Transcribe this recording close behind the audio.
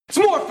It's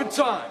morphin'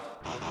 time!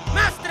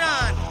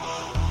 Mastodon!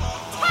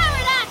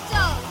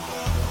 Pterodactyl!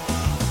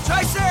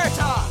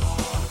 Triceratops!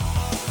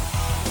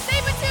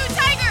 Saber-tooth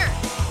tiger!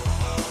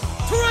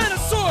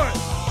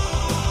 Tyrannosaurus!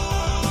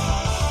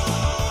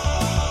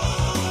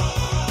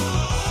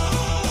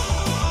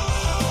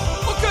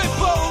 Okay,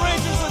 Power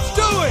Rangers, let's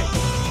do it!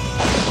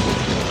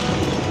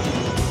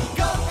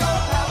 Go, go,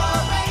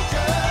 Power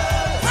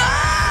Rangers!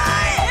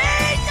 I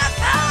hate the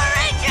Power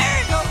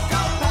Rangers! Go,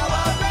 go,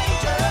 Power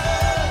Rangers!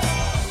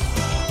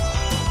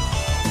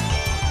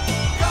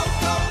 Go,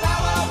 go,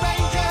 Power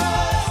Rangers!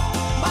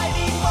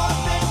 Mighty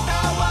Morphin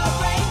Power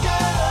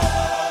Rangers!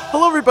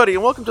 Hello, everybody,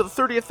 and welcome to the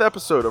 30th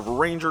episode of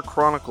Ranger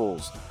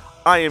Chronicles.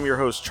 I am your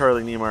host,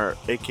 Charlie Niemeyer,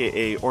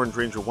 aka Orange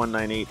Ranger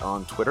 198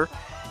 on Twitter,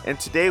 and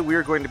today we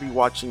are going to be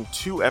watching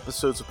two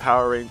episodes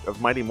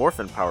of Mighty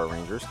Morphin Power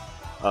Rangers,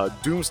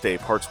 Doomsday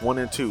Parts 1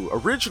 and 2.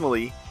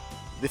 Originally,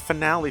 the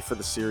finale for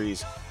the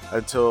series,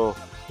 until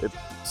it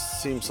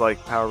seems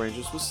like Power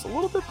Rangers was a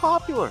little bit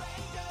popular.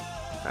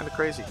 Kind of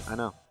crazy, I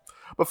know.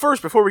 But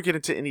first, before we get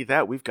into any of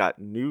that, we've got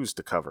news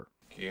to cover.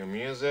 Cue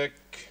music.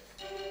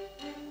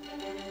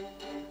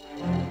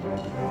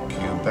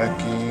 Cue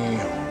Becky.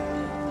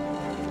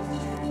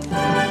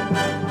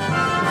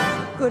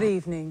 Good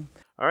evening.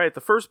 All right,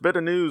 the first bit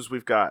of news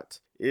we've got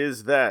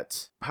is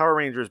that Power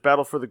Rangers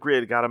Battle for the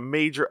Grid got a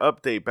major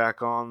update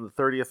back on the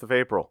 30th of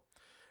April.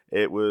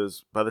 It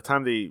was, by the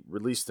time they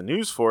released the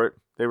news for it,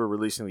 they were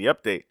releasing the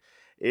update.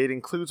 It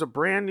includes a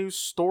brand new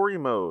story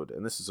mode,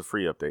 and this is a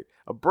free update.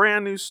 A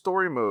brand new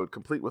story mode,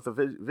 complete with a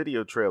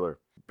video trailer.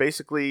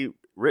 Basically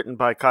written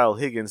by Kyle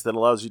Higgins that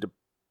allows you to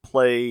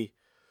play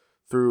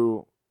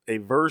through a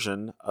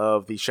version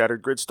of the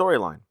Shattered Grid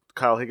storyline.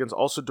 Kyle Higgins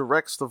also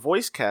directs the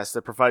voice cast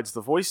that provides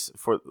the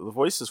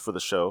voices for the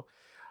show,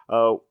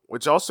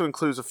 which also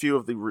includes a few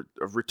of the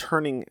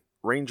returning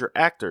Ranger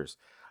actors.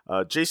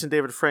 Jason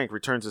David Frank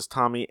returns as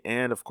Tommy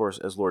and, of course,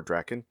 as Lord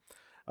Draken.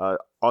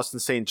 Austin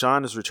St.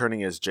 John is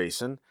returning as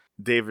Jason.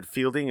 David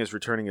Fielding is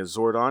returning as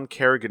Zordon.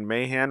 Kerrigan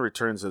Mahan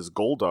returns as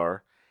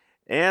Goldar.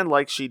 And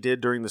like she did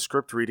during the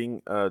script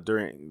reading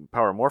during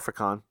Power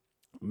Morphicon,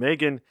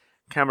 Megan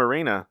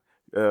Camarena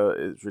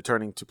is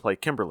returning to play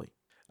Kimberly.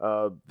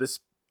 This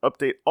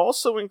update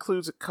also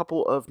includes a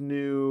couple of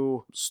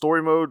new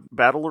story mode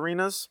battle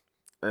arenas,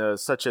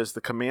 such as the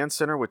Command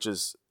Center, which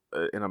is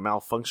in a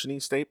malfunctioning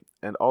state,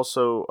 and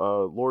also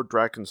Lord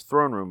Draken's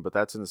throne room, but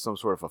that's in some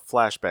sort of a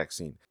flashback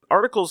scene.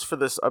 Articles for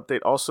this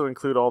update also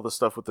include all the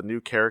stuff with the new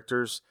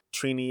characters,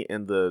 Trini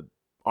and the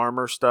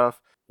armor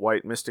stuff,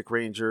 White Mystic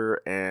Ranger,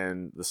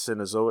 and the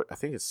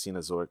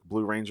Cenozoic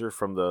Blue Ranger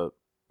from the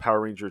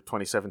Power Ranger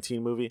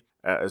 2017 movie,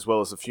 as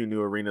well as a few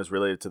new arenas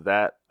related to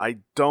that. I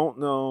don't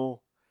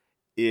know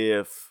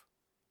if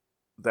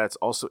that's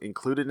also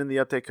included in the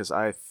update, because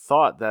I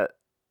thought that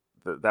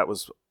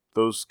was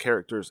those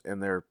characters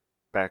and their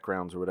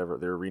backgrounds or whatever,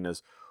 their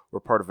arenas, were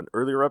part of an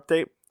earlier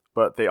update,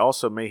 but they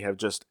also may have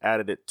just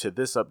added it to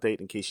this update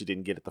in case you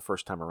didn't get it the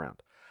first time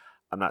around.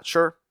 I'm not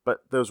sure,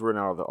 but those were in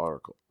all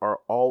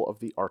of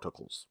the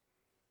articles.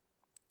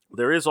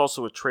 There is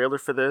also a trailer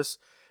for this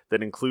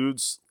that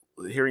includes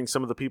hearing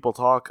some of the people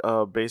talk.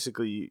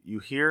 Basically, you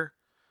hear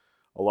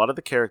a lot of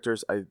the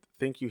characters. I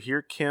think you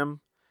hear Kim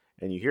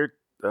and you hear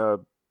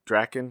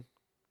Draken,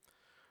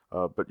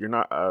 but you're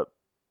not.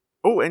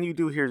 And you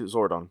do hear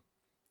Zordon.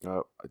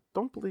 I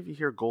don't believe you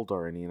hear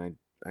Goldar any, and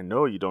I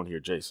know you don't hear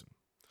Jason.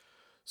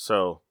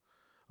 So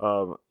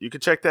you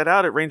can check that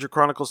out at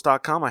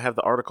rangerchronicles.com. I have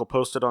the article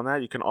posted on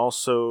that. You can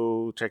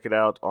also check it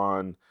out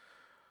on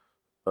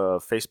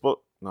Facebook.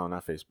 No,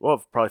 not Facebook.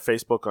 Well, probably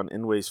Facebook on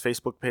Inway's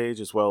Facebook page,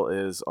 as well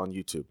as on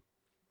YouTube.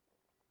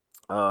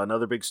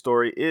 Another big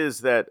story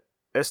is that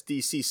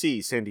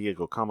SDCC, San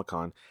Diego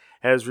Comic-Con,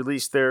 has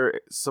released the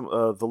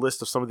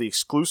list of some of the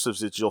exclusives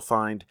that you'll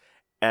find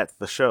at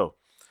the show.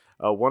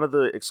 One of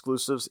the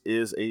exclusives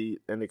is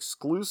an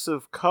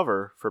exclusive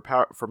cover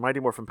for Mighty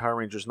Morphin Power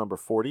Rangers number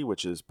 40,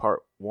 which is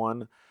part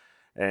 1,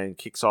 and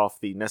kicks off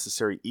the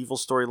Necessary Evil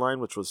storyline,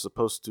 which was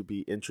supposed to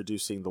be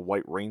introducing the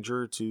White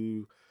Ranger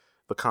to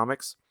the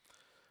comics.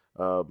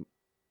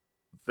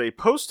 They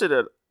posted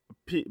a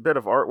bit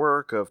of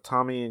artwork of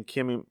Tommy and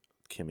Kim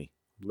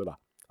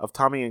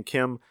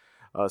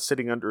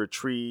sitting under a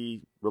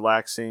tree,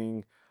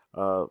 relaxing,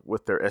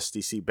 with their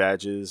SDC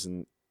badges,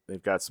 and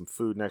they've got some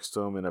food next to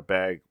them in a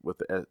bag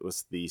with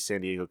the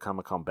San Diego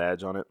Comic-Con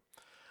badge on it.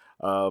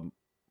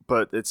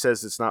 But it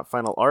says it's not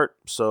final art,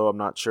 so I'm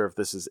not sure if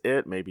this is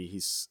it. Maybe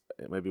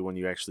when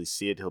you actually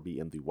see it, he'll be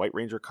in the White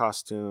Ranger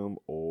costume,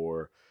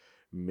 or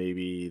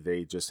maybe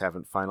they just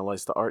haven't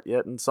finalized the art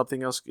yet, and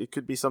something else. It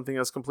could be something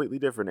else completely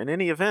different. In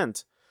any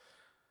event,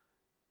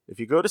 if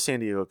you go to San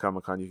Diego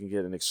Comic-Con, you can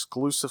get an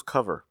exclusive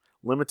cover,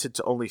 limited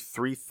to only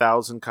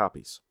 3,000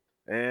 copies.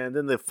 And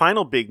then the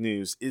final big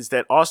news is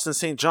that Austin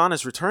St. John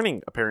is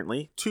returning,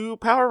 apparently, to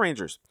Power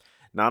Rangers.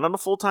 Not on a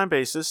full-time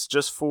basis,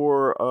 just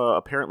for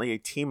apparently a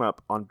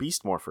team-up on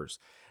Beast Morphers.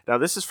 Now,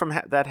 this is from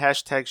that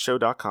hashtag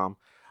show.com.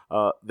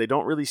 They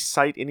don't really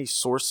cite any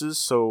sources,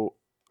 so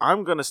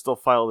I'm going to still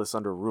file this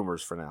under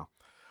rumors for now.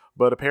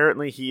 But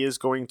apparently he is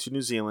going to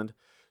New Zealand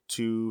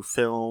to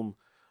film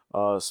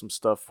some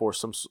stuff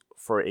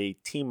for a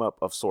team up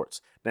of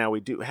sorts. Now, we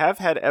do have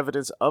had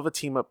evidence of a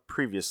team up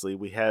previously.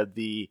 We had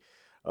the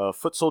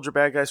Foot Soldier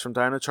bad guys from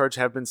Dino Charge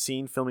have been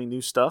seen filming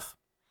new stuff.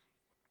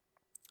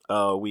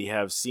 We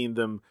have seen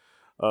them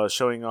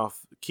showing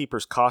off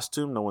Keeper's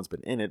costume. No one's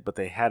been in it, but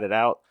they had it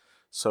out.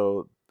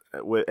 So,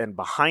 and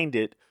behind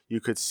it, you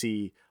could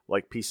see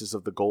like pieces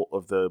of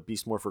the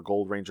Beast Morpher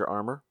Gold Ranger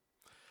armor.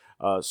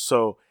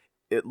 So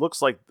it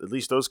looks like at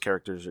least those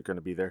characters are going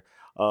to be there.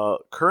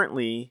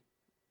 Currently,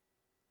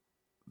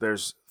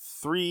 there's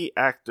three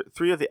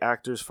of the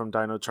actors from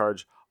Dino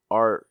Charge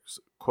are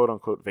quote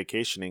unquote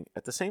vacationing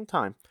at the same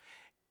time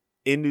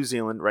in New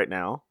Zealand right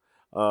now.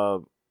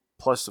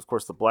 Plus, of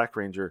course, the Black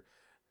Ranger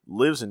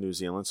lives in New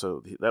Zealand,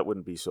 so that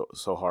wouldn't be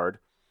so hard.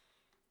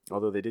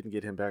 Although they didn't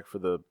get him back for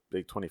the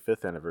big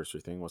 25th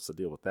anniversary thing. What's the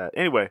deal with that?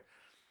 Anyway,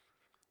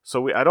 so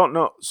we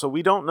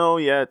don't know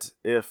yet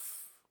if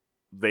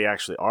they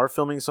actually are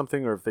filming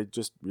something or if they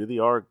just really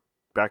are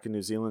back in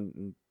New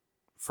Zealand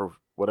for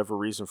whatever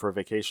reason for a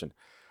vacation.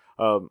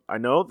 I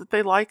know that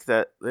they like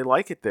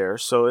it there,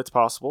 so it's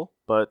possible,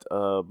 but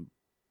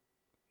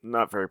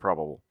not very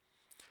probable.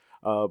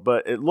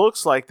 But it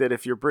looks like that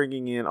if you're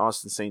bringing in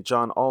Austin St.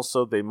 John,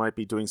 also they might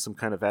be doing some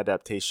kind of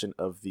adaptation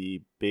of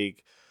the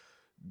big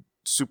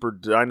Super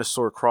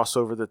Dinosaur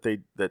crossover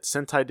that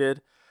Sentai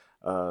did.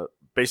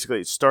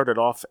 Basically, it started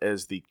off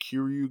as the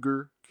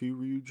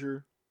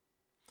Kyuryuger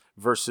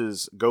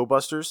versus Go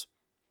Busters,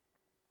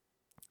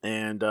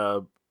 and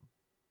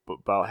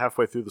about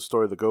halfway through the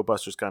story, the Go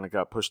Busters kind of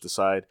got pushed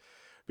aside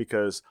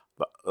because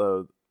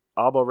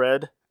Abba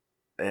Red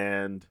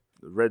and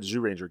Red Zoo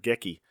Ranger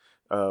Geki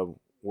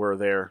were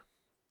there.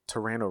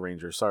 Tyranno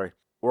Ranger, sorry,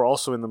 were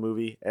also in the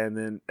movie, and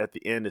then at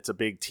the end, it's a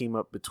big team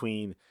up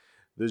between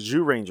the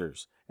Zoo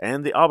Rangers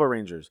and the Abba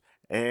Rangers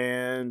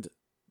and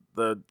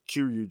the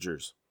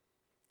Kyuryugers.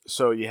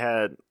 So you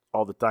had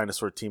all the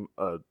dinosaur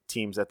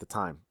teams at the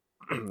time,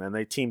 and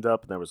they teamed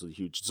up, and there was a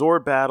huge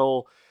Zord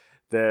battle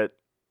that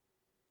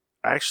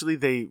actually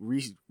they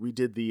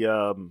redid the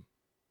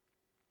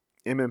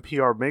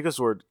MMPR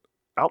Megazord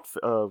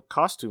outfit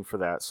costume for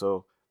that,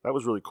 so that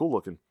was really cool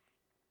looking.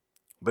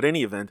 But in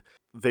any event,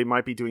 they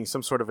might be doing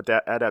some sort of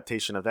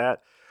adaptation of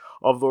that.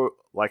 Although,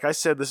 like I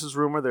said, this is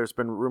rumor. There's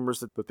been rumors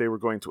that they were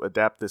going to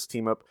adapt this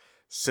team up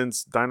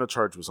since Dino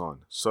Charge was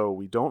on. So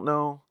we don't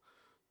know.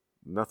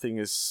 Nothing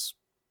is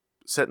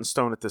set in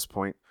stone at this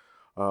point.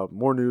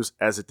 More news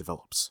as it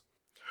develops.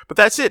 But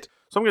that's it.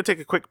 So I'm going to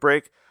take a quick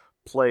break,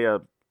 play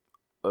a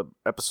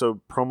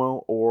episode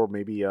promo or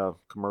maybe a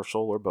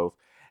commercial or both.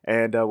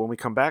 And when we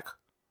come back,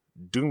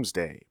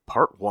 Doomsday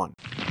Part 1.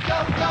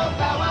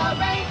 Power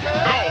Rangers!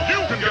 Now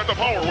you can get the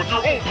power with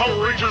your own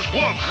Power Rangers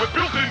gloves with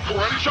built-in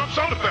Karate Shop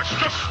sound effects.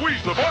 Just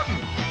squeeze the button.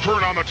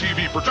 Turn on the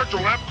TV projector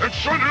lamp and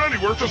shine it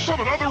anywhere to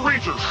summon other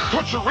Rangers.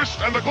 Touch your wrist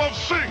and the gloves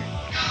sing.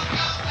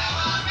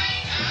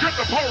 Get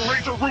the Power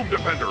Ranger Room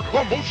Defender,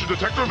 a motion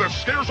detector that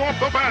scares off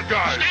the bad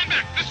guys. Stand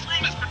back. This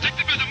room is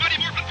protected by the Mighty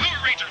Morphin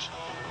Power Rangers.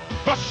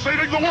 Thus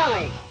saving the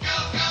world.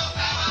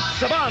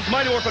 Saban's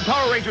Mighty Morphin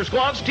Power Rangers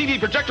gloves, TV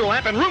projector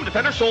lamp, and room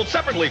defender sold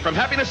separately from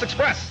Happiness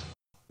Express.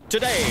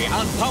 Today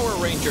on Power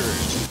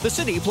Rangers, the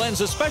city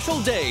plans a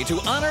special day to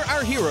honor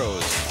our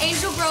heroes.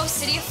 Angel Grove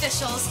city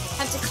officials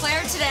have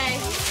declared today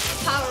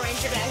Power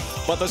Ranger Day.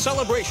 But the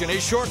celebration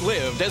is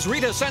short-lived as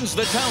Rita sends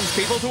the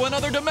townspeople to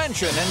another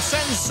dimension and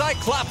sends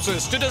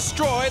Cyclopsis to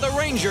destroy the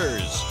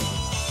Rangers.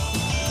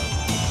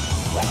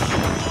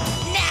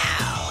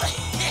 Now!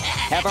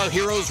 Have our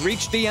heroes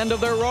reached the end of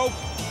their rope?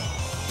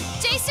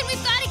 Jason,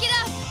 we've got to get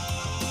up!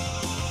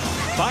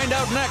 Find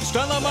out next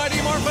on the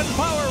Mighty Morphin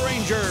Power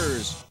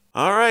Rangers.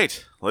 All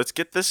right, let's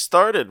get this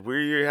started.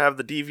 We have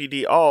the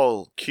DVD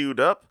all queued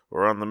up.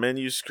 We're on the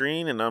menu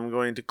screen, and I'm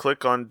going to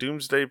click on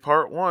Doomsday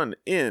Part 1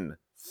 in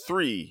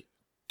 3,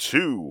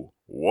 2,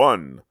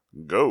 1,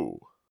 go.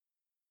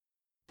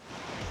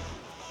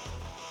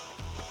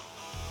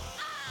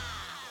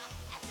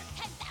 After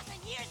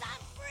 10,000 years,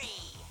 I'm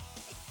free!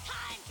 It's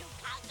time to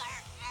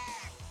conquer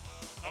Earth!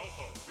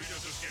 Alpha,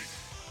 Rita's escape.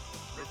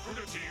 Recruit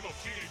a team of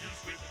teenagers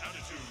with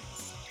attitudes.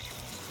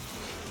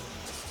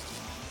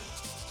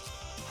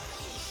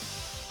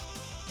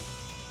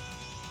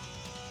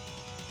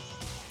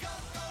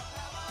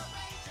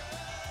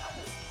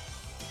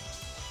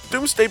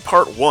 Doomsday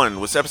Part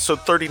 1 was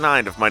episode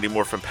 39 of Mighty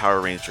Morphin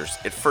Power Rangers.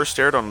 It first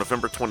aired on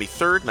November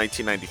 23rd,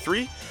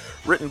 1993,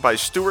 written by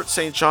Stuart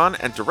St. John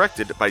and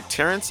directed by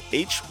Terrence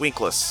H.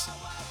 Winkless.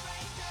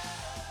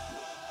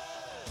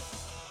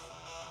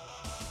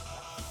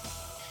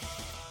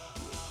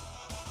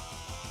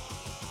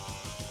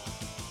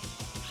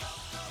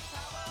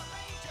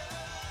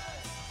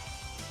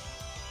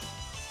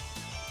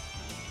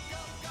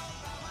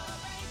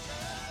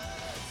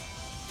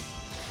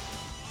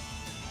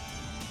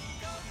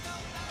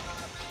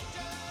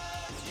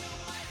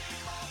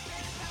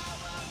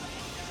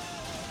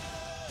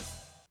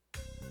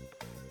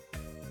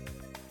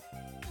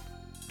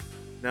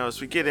 Now,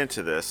 as we get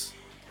into this,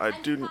 I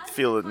do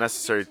feel it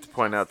necessary to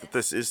point out that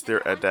this is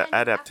their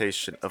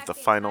adaptation of the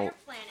final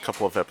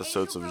couple of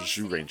episodes of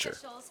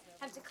Zyuranger.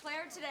 Have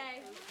declared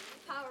today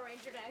Power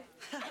Ranger Day.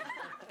 Hey,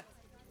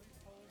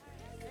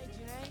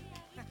 Janae.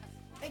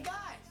 Hey,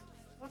 guys.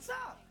 What's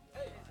up?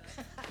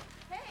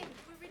 Hey,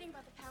 we're reading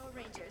about the Power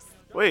Rangers.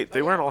 Wait,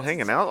 they weren't all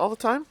hanging out all the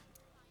time?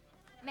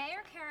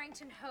 Mayor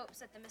Carrington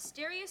hopes that the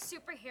mysterious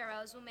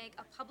superheroes will make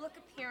a public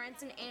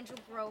appearance in Angel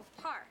Grove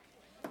Park,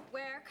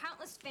 where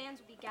countless fans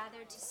will be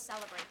gathered to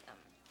celebrate them.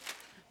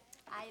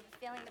 I have a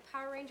feeling the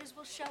Power Rangers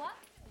will show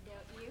up,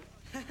 don't you?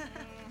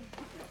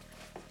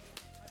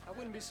 I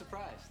wouldn't be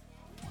surprised.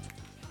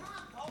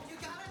 Oh, you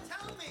gotta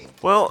tell me.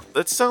 Well,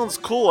 that sounds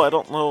cool. I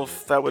don't know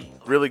if that would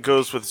really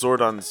goes with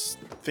Zordon's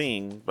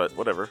theme, but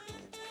whatever.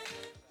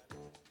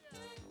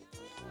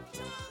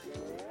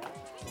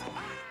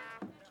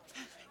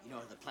 You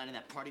know, they're planning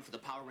that party for the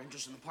Power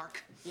Rangers in the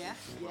park. Yeah?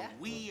 Well,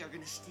 we are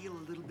gonna steal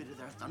a little bit of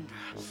their thunder.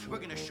 We're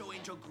gonna show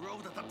Angel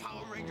Grove that the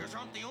Power Rangers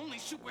aren't the only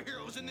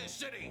superheroes in this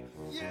city.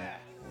 Yeah.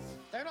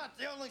 They're not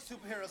the only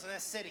superheroes in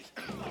this city.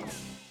 They're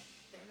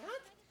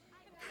not?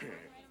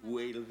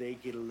 Wait till they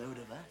get a load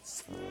of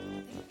us.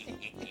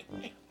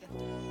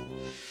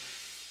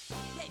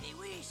 Maybe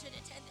we should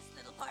attend this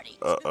little party.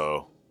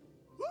 Uh-oh.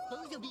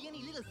 Suppose you'll be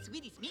any little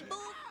sweeties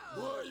meatball?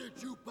 Quiet,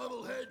 you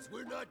bubbleheads!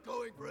 We're not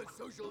going for a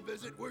social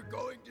visit. We're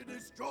going to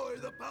destroy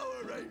the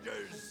Power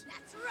Rangers.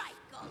 That's right,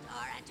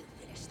 Goldar. And to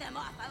finish them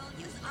off, I will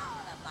use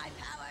all of my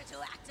power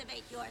to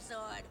activate your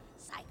sword,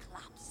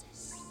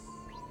 Cyclopsis.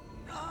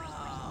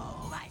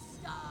 Oh, my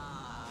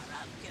star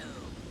of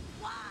doom,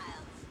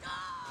 wild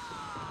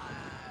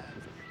stars,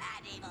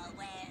 and evil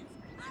winds,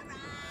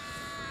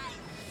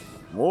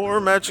 arise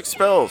More magic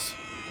spells. to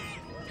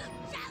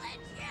challenge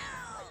you.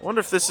 I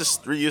wonder if this is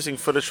reusing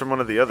footage from one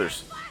of the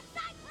others.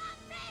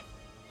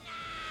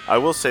 I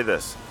will say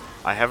this.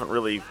 I haven't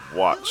really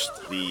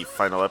watched the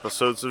final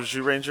episodes of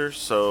Zyuranger,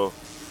 so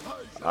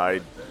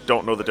I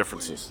don't know the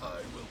differences. I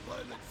will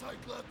pilot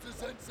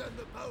Cyclopsis and send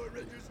the Power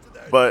Rangers to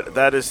their... But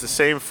that is the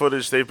same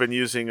footage they've been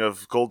using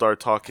of Goldar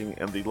talking,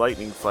 and the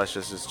lightning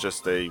flashes is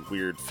just a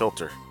weird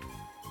filter.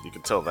 You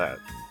can tell that.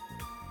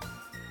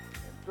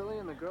 Billy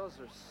and the girls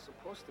are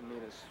supposed to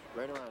meet us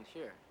right around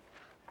here.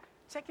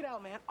 Check it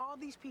out, man. All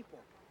these people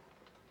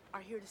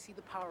are here to see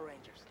the Power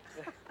Rangers.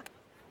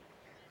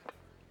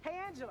 Hey,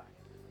 Angela.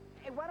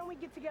 Hey, why don't we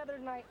get together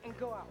tonight and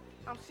go out?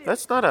 I'm serious.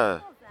 That's not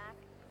a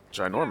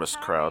ginormous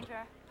crowd.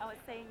 I would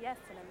say yes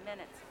in a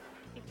minute.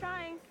 Keep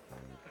trying.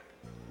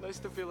 Nice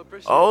to feel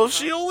appreciated. Oh,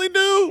 she only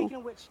knew! Speaking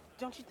of which,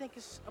 don't you think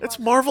it's It's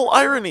about Marvel time to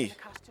irony. get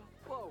a costume?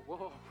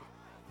 Whoa.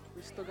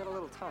 We still got a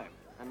little time.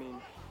 I mean,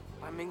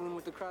 by mingling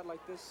with the crowd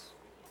like this,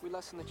 we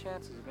lessen the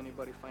chances of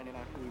anybody finding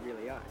out who we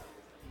really are.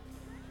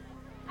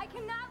 I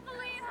cannot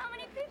believe how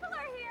many people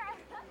are here.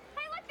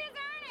 Hey, look, there's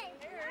Ernie.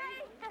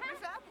 Hey.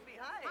 There's Appleby.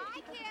 Hi. Hi,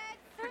 kids.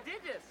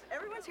 Prodigious.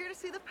 Everyone's here to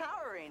see the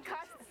Power Rangers.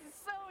 Gosh, this is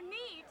so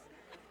neat.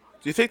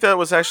 Do you think that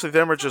was actually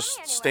them or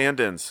just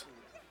stand-ins?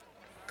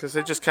 Because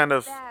they just kind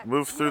of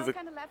move through the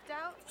Kind of left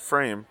out.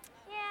 frame.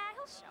 Yeah,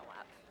 he'll show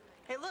up.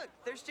 Hey, look,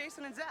 there's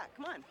Jason and Zach.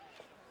 Come on.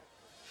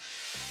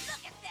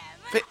 Look at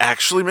them. They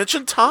actually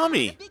mentioned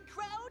Tommy. Big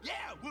crowd?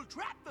 Yeah, we'll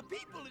trap the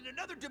people in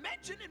another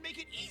dimension and make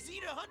it easy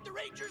to hunt the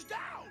Rangers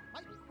down.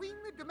 My Queen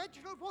the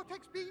Dimensional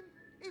Vortex Beam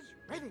is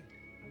ready.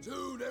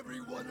 Soon every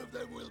one of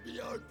them will be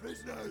our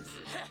prisoners.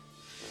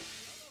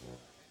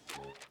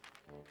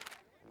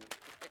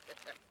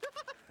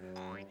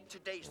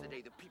 Today's the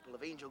day the people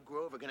of Angel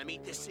Grove are gonna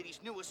meet this city's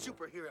newest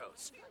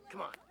superheroes.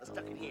 Come on, let's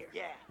duck in here.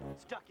 Yeah,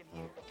 stuck in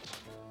here.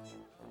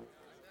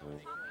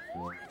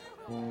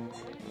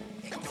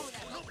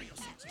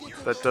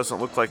 That doesn't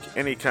look like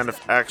any kind of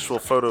actual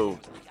photo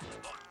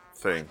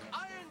thing.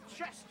 Iron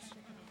chests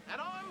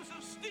and arms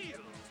of steel.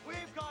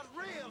 We've got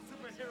real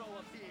superhero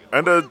appeal.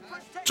 And a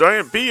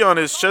giant bee on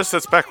his chest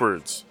that's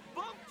backwards.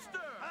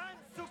 Bumpster and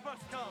Super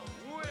Skull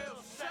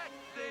will set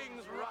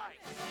things right.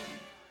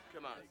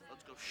 Come on,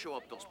 let's go show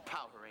up those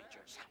Power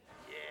Rangers.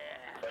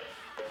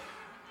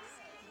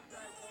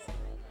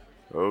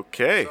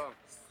 Okay. So,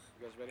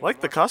 you guys ready Like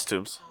for the March?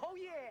 costumes. Oh,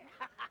 yeah.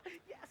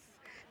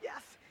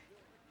 yes.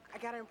 I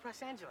gotta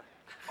impress Angela.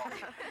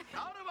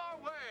 Out of our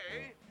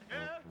way.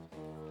 Yeah,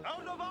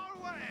 out of our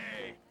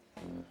way.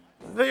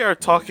 They are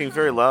talking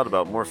very loud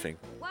about morphing.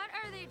 What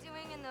are they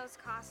doing in those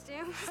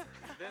costumes?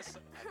 This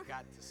I've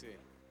got to see.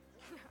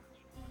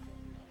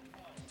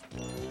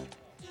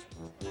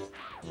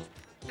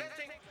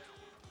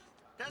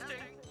 Testing.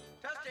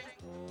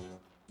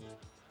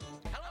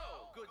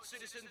 Hello, good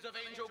citizens of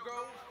Angel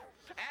Grove,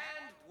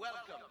 and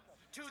welcome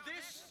to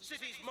this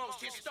city's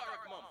most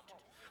historic moment.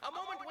 A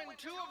moment when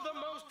two of the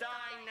most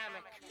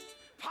dynamic,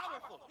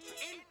 powerful,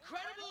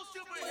 incredible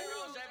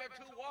superheroes ever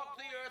to walk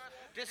the earth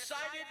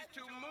decided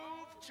to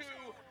move to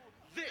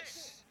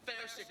this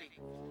fair city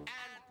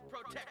and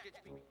protect its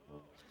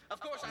people. Of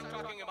course, I'm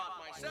talking about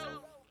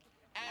myself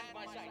and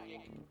my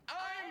sidekick.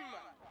 I'm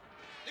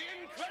the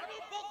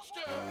Incredible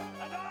Hulkster.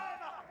 And I'm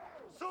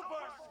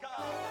Super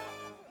Skull.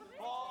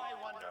 Boy,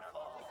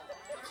 wonderful.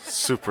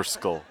 Super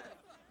Skull.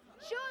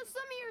 Show us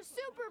some of your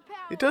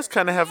superpowers. He does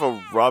kind of have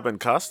a Robin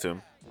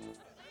costume.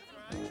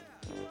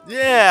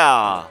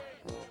 Yeah!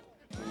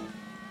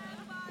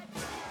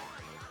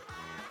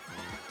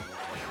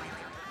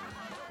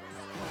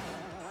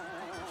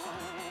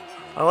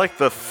 I like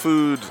the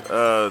food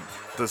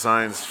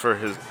designs for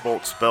his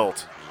Bolt's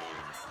belt.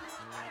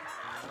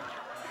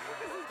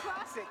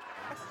 Classic.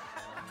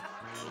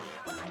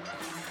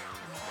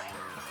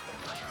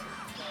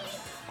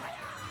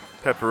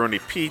 Pepperoni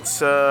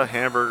pizza,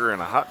 hamburger,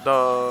 and a hot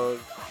dog.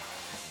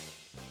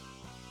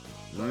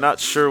 Not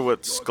sure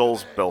what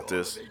Skull's belt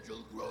is.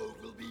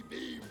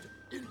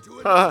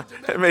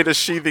 It made a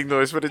sheathing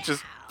noise, but it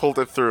just pulled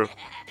it through.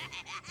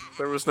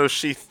 There was no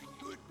sheath.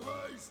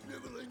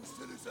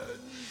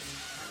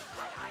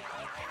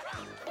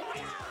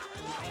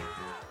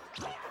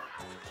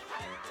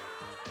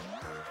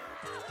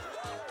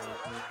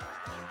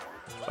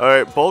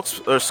 Alright,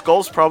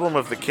 Skull's problem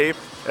of the cape,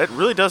 it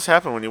really does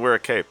happen when you wear a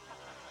cape.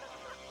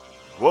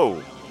 Whoa.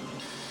 Where'd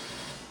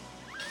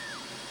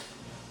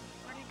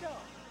he go?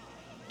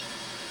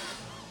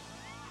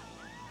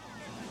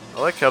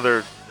 I like how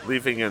they're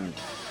leaving in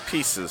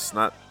pieces,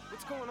 not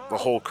the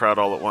whole crowd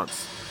all at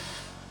once.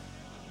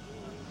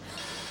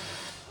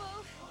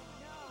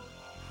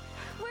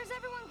 Where's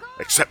everyone going?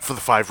 Except for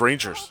the 5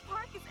 Rangers. The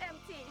park is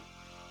empty.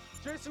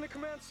 Jason to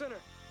command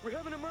center. We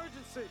have an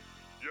emergency.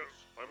 Yes,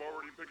 I'm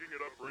already picking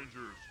it up,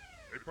 Rangers.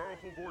 A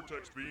powerful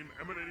vortex beam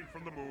emanating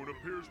from the moon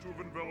appears to have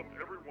enveloped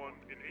everyone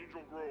in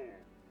Angel Grove.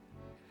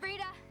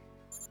 Rita.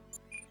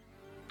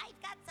 I've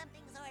got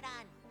something,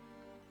 Zordon.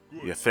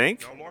 Good. You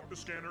think? Now lock the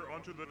scanner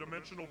onto the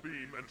dimensional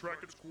beam and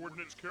track its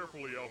coordinates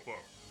carefully, Alpha.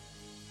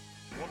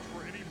 Watch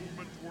for any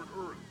movement toward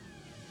Earth.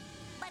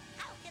 But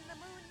how can the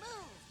moon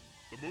move?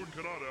 The moon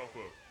cannot,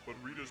 Alpha, but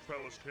Rita's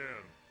palace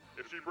can.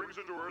 If she brings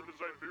it to Earth as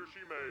I fear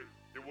she may,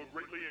 it will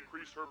greatly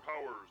increase her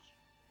powers.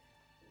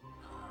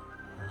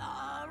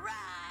 All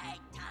right,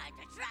 time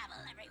to travel,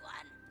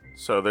 everyone.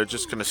 So they're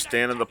just gonna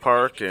stand in the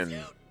park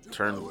and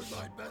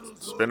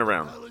spin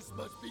around. Palace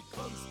must be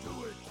close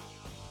to it.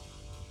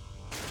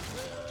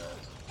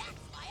 That's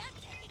why I'm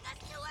taking us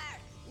to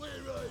Earth.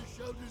 Where I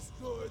shall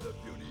destroy the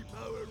Beauty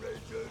Power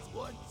Rangers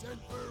once and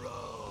for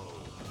all.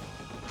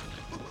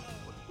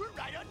 We're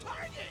right on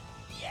target.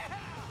 Yeah.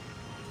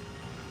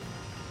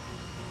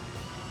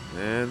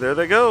 And there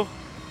they go.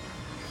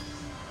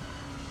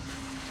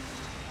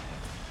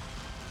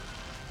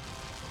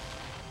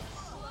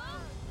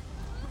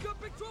 We got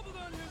big trouble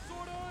down here,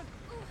 Zordon.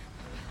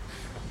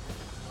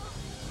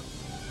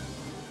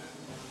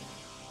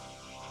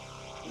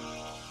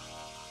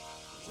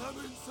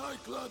 Summon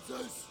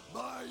Cyclopsus,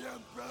 my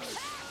Empress.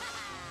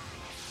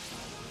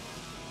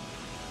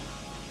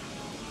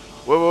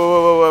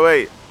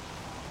 Wait.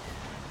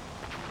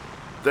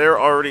 They're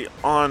already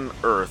on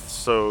Earth,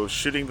 so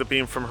shooting the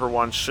beam from her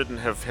wand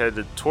shouldn't have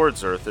headed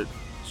towards Earth. It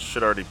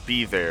should already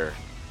be there.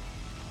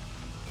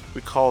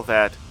 We call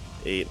that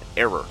an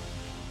error.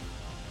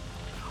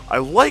 I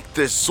like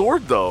this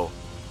Zord, though.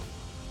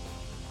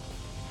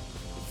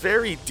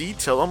 Very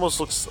detailed, almost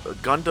looks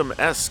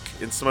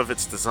Gundam-esque in some of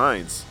its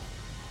designs.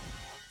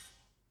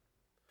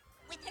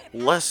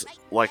 Less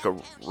like a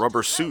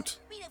rubber suit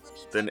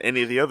than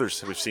any of the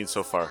others we've seen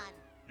so far.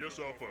 Yes,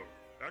 Alpha.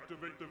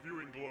 Activate the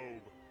viewing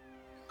globe.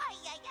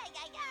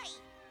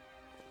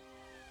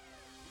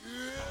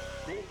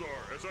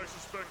 Goldar, as I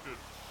suspected.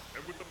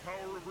 And with the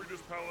power of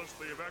Rita's palace,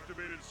 they have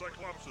activated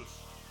Cyclopsus,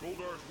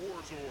 Goldar's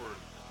war sword.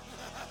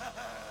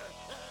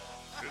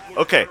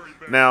 Okay,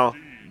 now,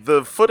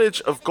 the footage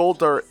of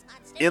Goldar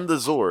in the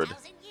Zord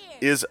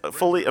is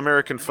fully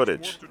American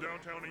footage.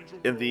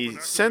 In the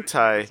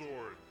Sentai,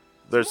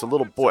 there's a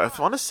little boy. I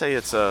want to say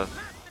it's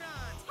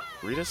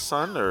Rita's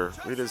son or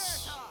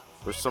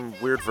some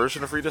weird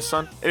version of Rita's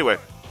son. Anyway,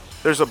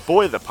 there's a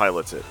boy that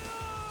pilots it.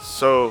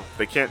 So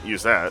they can't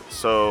use that.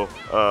 So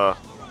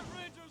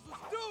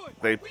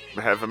they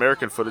have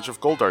American footage of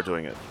Goldar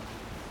doing it.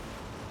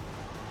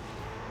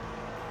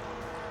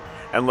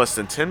 And less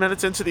than 10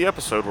 minutes into the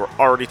episode, we're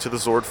already to the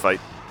Zord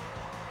fight.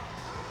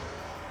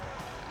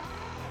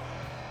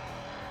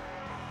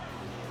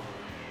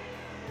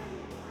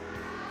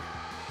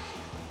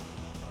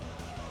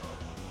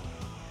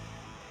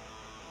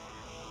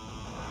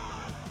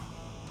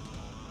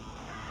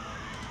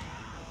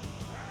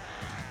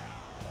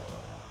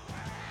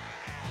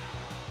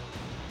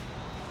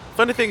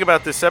 Funny thing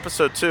about this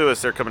episode, too,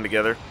 as they're coming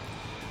together,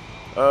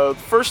 the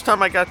first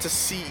time I got to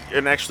see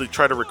and actually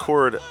try to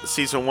record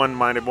Season 1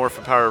 Mighty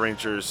Morphin Power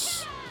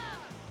Rangers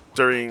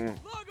during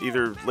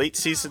either late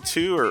Season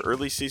 2 or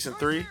early Season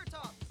 3,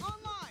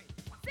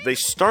 they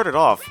started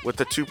off with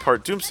the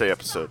 2-part Doomsday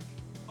episode.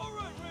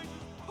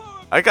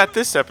 I got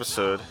this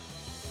episode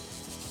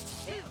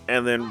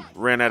and then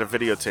ran out of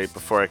videotape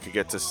before I could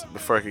get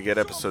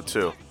episode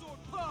 2.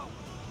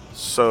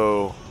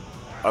 So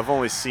I've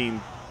only seen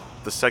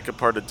the second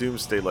part of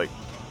Doomsday like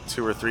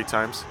 2 or 3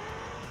 times.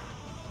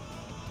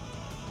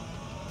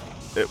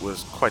 It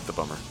was quite the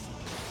bummer.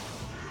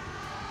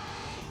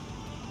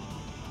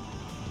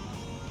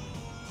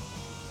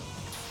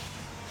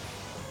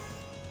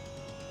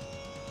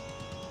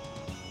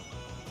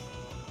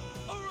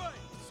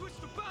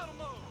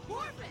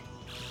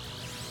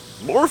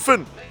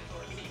 Morphin!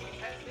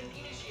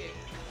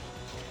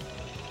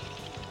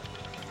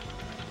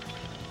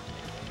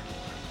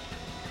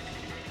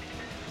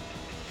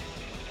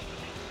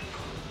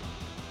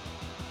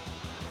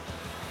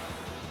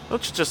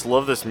 Don't you just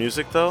love this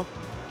music, though?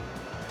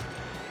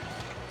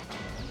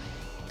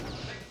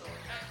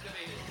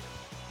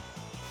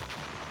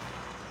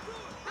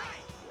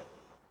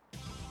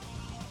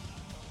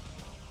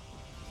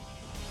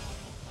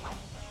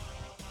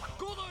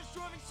 Goldor's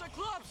driving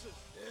Cyclopses!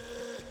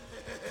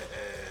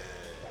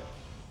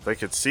 If I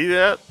could see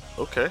that,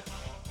 okay.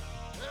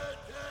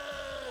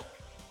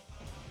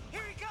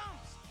 Here he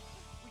comes!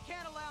 We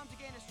can't allow him to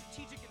gain a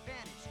strategic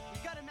advantage.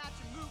 We've got to match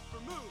him move for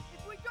move.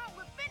 If we don't,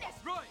 we're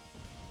finished! Right!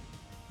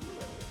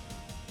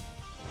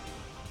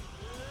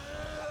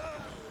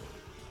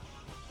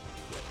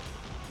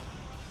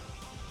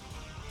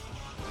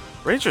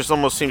 Rangers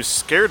almost seems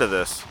scared of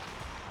this.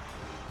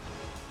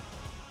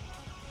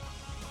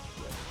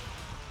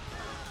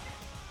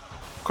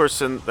 Of course,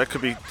 then that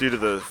could be due to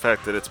the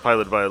fact that it's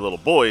piloted by a little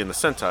boy in the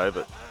Sentai,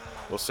 but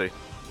we'll see.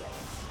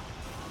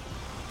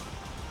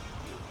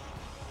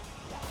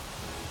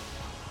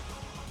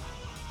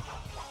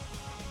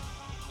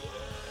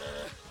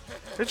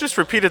 They just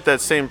repeated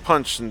that same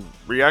punch and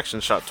reaction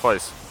shot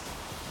twice.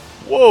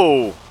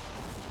 Whoa!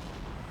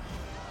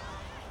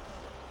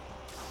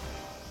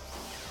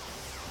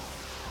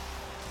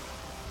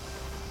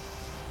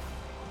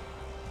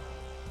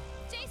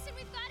 Jason,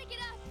 we've got to get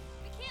up.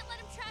 We can't let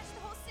him trash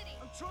the whole city.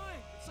 I'm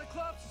trying.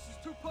 Cyclopsis is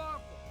too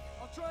powerful.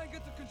 I'll try and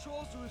get the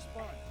controls to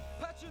respond.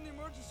 Patch in the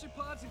emergency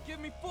pods and give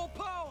me full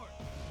power.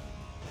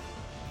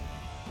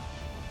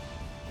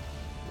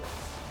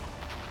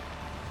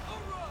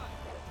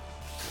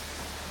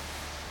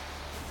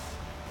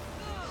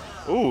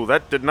 Ooh,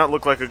 that did not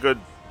look like a good,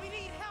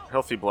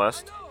 healthy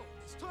blast.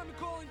 It's time to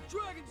call in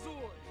Dragon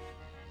Zord.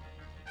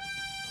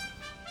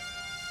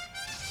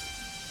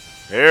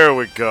 There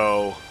we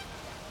go.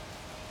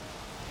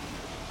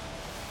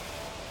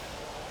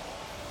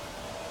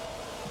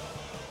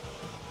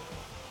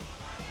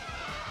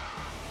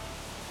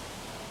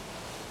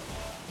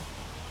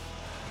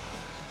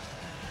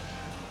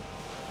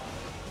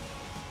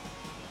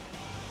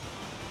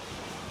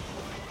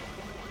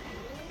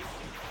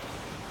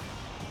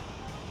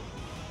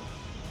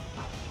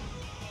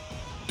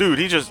 Dude,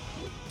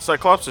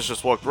 Cyclopsis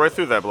just walked right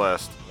through that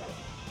blast.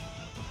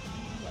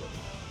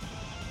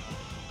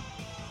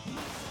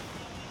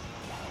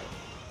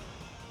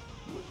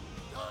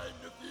 Time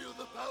to feel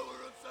the power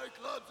of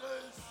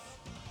Cyclopsis!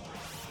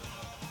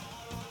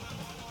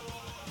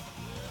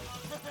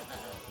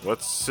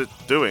 What's it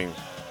doing?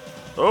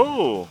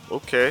 Oh,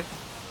 okay.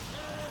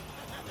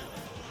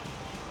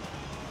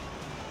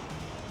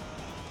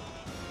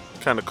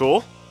 Kind of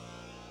cool.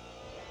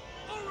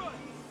 Alright,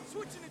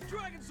 switching to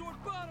Dragon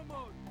Zord battle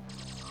mode.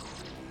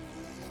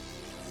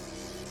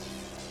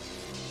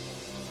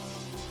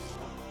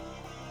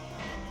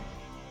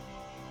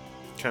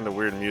 Kind of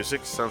weird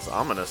music. Sounds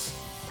ominous.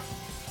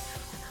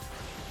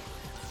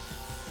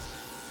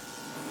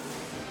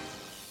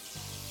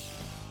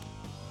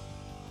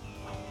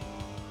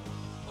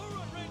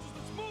 Alright, Rangers,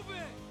 let's move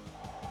in.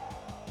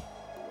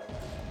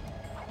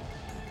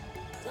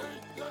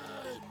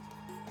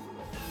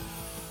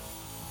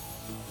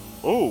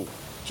 Oh,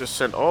 just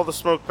sent all the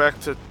smoke back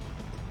to...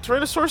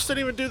 Tyrannosaurus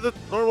didn't even do the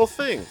normal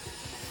thing.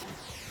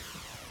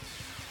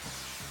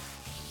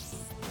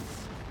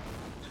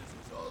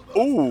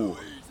 Ooh,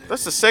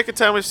 that's the second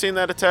time we've seen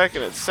that attack,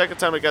 and it's the second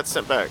time it got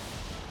sent back.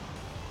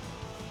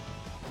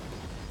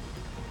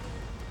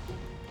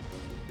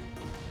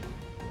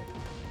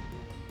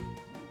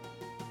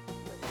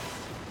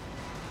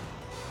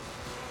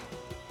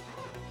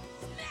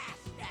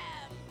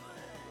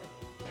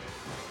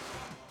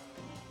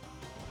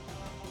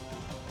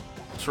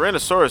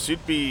 Tyrannosaurus,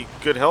 you'd be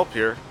good help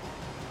here.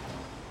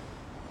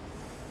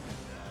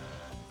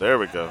 There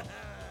we go.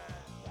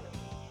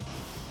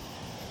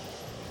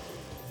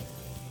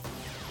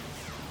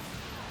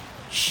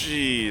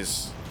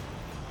 Jeez.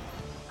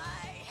 I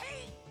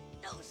hate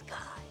those guys.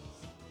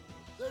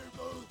 They're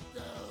both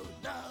down.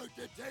 Now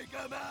to take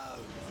them out.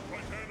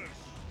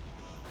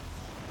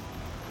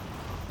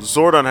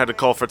 Zordon had to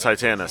call for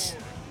Titanus.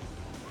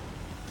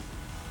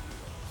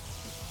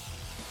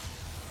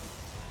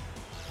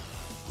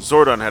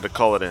 Zordon had to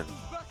call it in.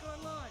 Back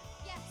online.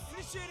 Yes.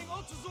 Initiating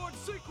Ultra Zord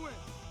sequence.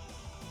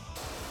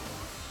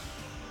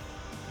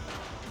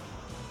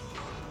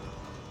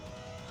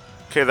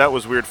 Okay, that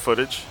was weird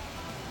footage.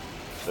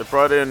 They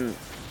brought in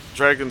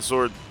Dragon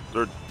Zord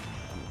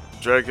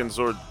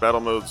Battle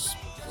Mode's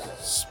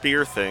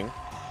spear thing.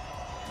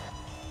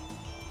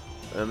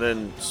 And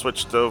then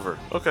switched over.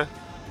 Okay.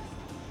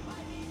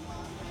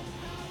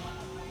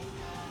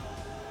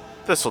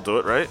 This'll do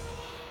it, right?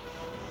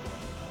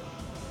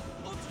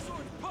 Ultra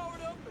Zord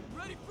powered up and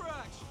ready for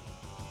action.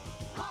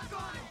 Lock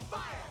on and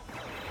fire.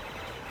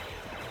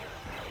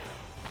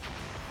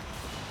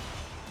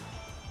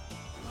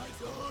 My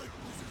sword,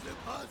 this is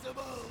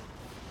impossible.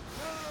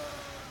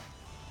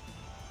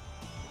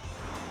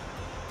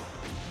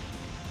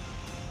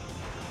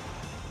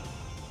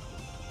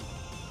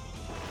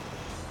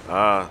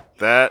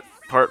 That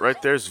part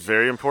right there is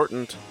very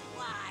important.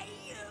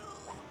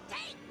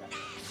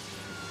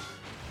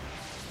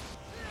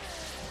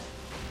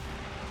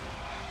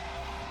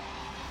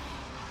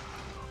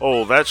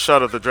 Oh, that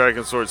shot of the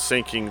Dragon Sword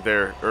sinking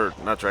there, or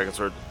not Dragon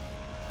Sword,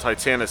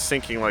 Titanus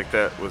sinking like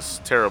that was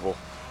terrible.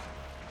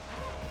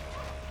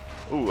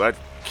 Ooh, I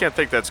can't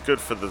think that's good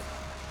for the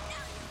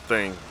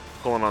thing,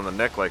 pulling on the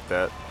neck like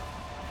that.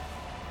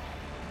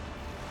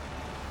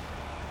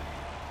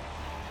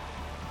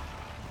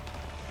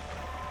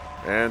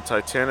 And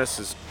Titanus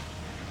is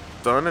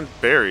done and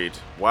buried.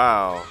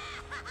 Wow.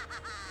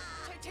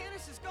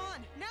 Titanus is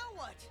gone. Now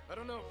what? I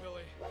don't know,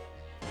 Billy.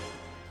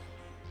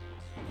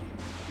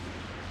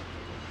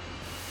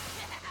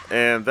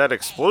 And that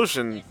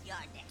explosion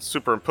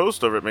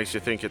superimposed over it makes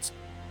you think it's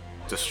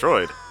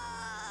destroyed.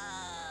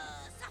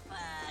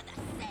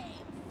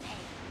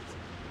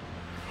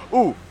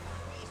 Ooh.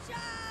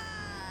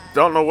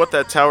 Don't know what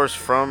that tower's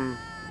from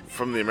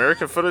the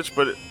American footage,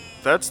 but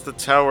that's the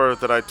tower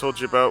that I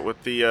told you about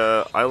with the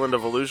Island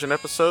of Illusion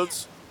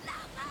episodes.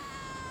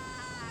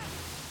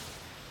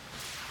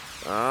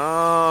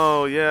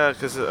 Oh, yeah,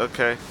 because,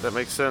 okay, that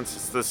makes sense.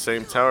 It's the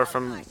same tower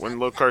from when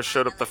Lokar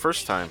showed up the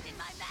first time.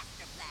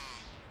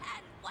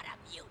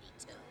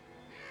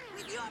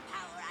 With your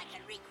power, I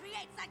can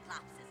recreate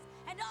Cyclopsis,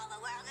 and all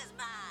the world is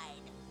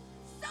mine.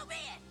 So be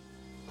it.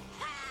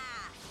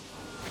 Ha!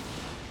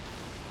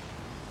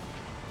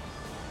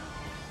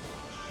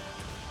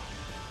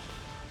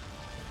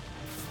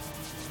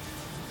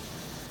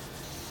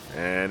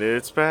 And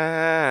it's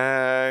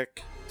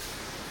back.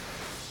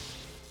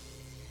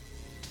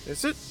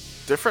 Is it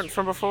different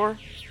from before?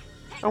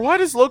 And why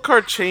does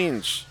Lokar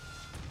change?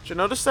 Did you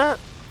notice that?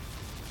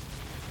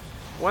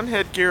 One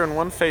headgear and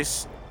one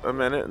face a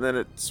minute, and then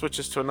it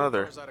switches to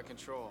another. Lokar's out of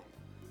control.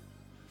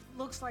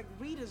 Looks like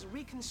Rita's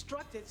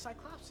reconstructed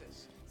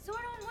Cyclopsis.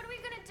 Zordon, what are we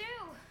gonna do?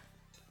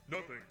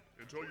 Nothing.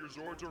 Until your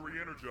Zords are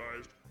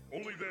re-energized,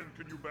 only then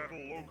can you battle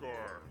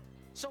Lokar.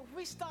 So if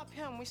we stop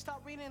him, we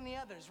stop Rita and the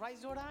others, right,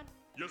 Zordon?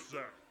 Yes,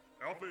 Zack.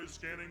 Alpha is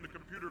scanning the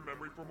computer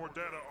memory for more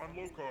data on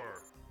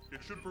Lokar.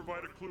 It should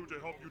provide a clue to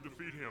help you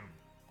defeat him.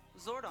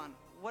 Zordon,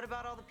 what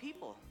about all the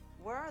people?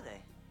 Where are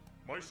they?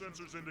 My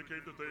sensors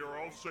indicate that they are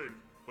all safe,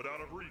 but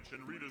out of reach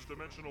in Rita's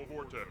dimensional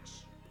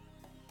vortex.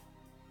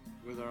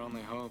 We're our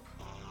only hope.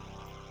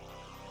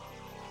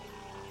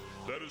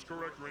 That is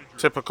correct, Ranger.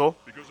 Typical.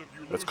 Because if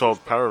you It's lose called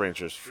this Power battle,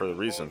 Rangers for you a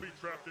will reason. all be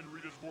trapped in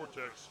Rita's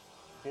vortex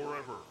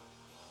forever.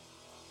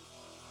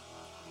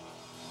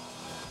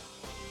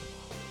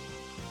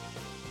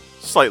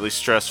 Slightly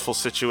stressful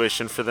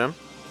situation for them.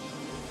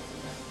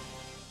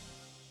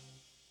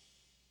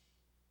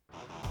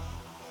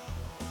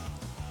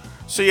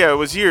 So yeah, it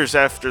was years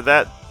after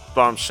that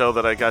bombshell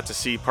that I got to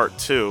see part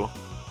 2.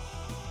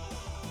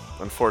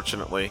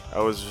 Unfortunately, I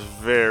was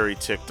very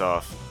ticked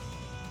off.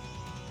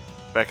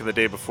 Back in the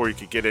day before you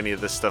could get any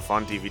of this stuff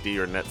on DVD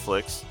or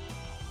Netflix.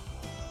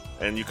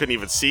 And you couldn't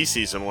even see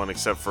Season 1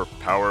 except for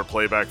Power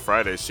Playback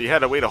Fridays, so you had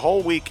to wait a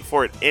whole week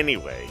for it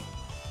anyway.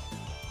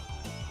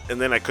 And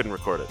then I couldn't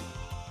record it.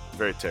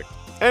 Very ticked.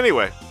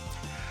 Anyway.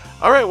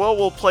 Alright, well,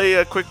 we'll play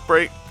a quick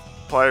break,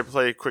 play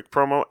a quick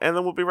promo, and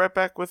then we'll be right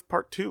back with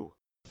part 2.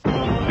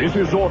 This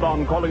is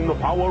Zordon calling the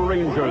Power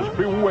Rangers.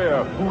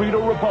 Beware, Rita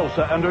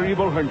Repulsa and her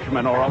evil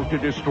henchmen are out to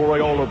destroy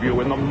all of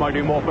you in the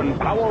Mighty Morphin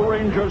Power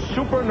Rangers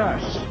Super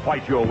NES.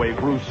 Fight your way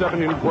through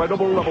 7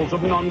 incredible levels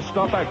of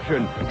non-stop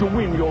action. To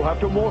win, you'll have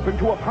to morph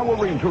into a Power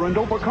Ranger and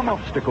overcome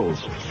obstacles.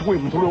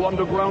 Swim through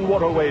underground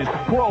waterways,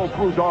 crawl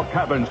through dark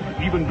caverns,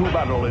 even do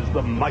battle as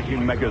the mighty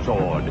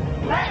Megazord.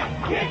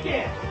 Let's kick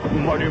it!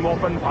 Mighty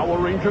Morphin Power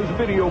Rangers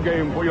video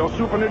game for your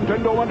Super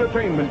Nintendo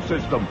Entertainment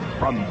System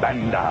from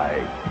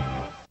Bandai.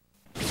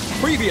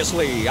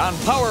 Previously on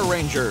Power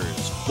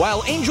Rangers,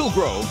 while Angel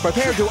Grove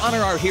prepared to honor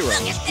our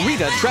heroes,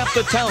 Rita trapped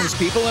the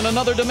townspeople in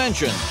another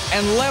dimension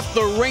and left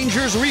the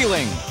Rangers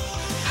reeling.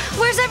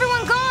 Where's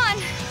everyone gone?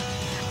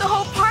 The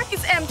whole park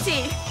is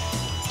empty.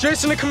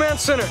 Jason to command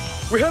center.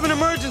 We have an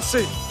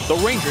emergency.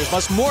 The Rangers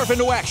must morph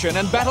into action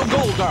and battle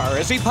Goldar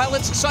as he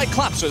pilots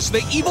Cyclopsis,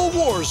 the evil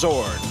War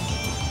Zord.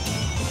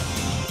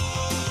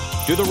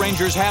 Do the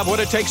Rangers have what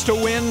it takes to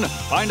win?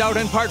 Find out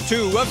in part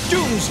 2 of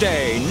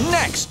Doomsday,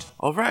 next!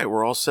 Alright,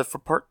 we're all set for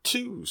part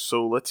 2,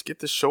 so let's get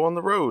this show on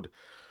the road.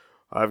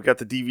 I've got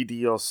the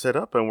DVD all set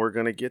up, and we're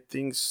going to get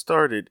things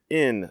started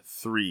in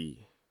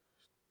 3,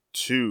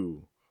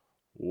 2,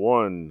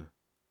 1,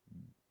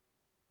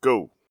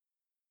 go.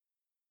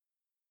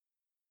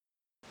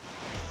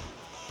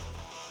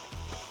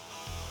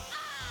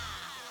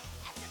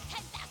 After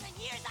 10,000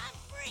 years, I'm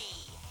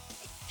free.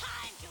 It's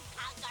time to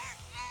conquer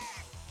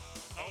Earth.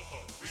 Alpha,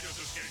 Rita's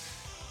escape.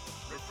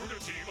 Recruit a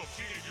team of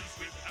teenagers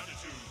with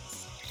attitudes.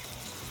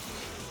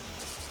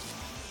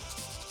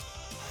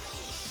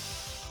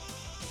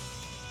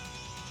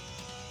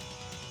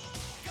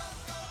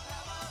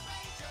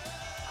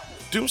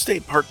 Doomsday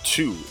Part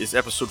 2 is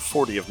episode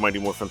 40 of Mighty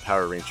Morphin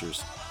Power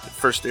Rangers. It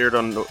first aired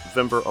on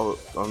November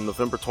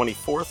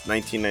 24th,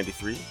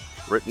 1993,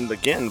 written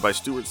again by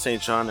Stuart St.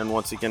 John and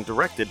once again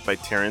directed by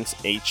Terrence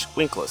H.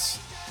 Winkless.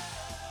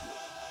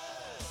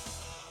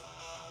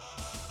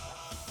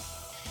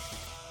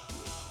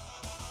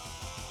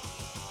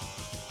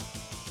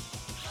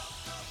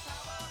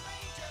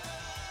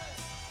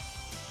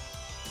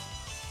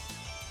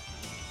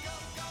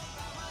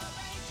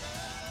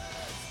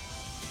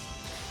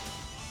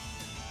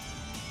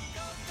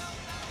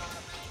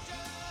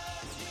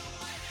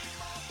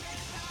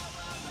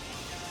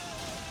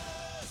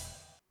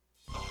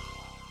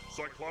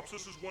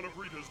 Cyclopsis is one of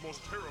Rita's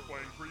most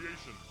terrifying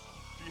creations.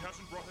 She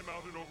hasn't brought him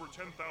out in over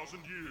 10,000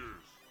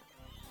 years.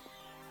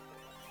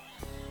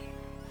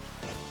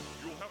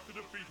 You'll have to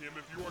defeat him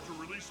if you are to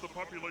release the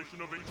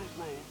population of Angel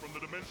Grove from the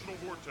dimensional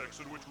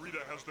vortex in which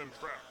Rita has them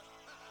trapped.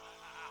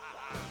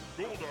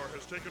 Goldar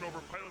has taken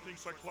over piloting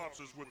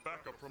Cyclopsis with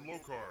backup from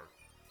Lokar.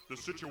 The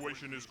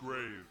situation is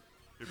grave.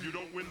 If you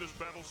don't win this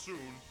battle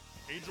soon,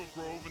 Angel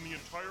Grove and the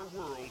entire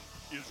world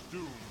is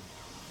doomed.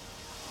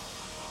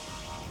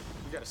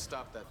 We gotta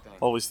stop that thing.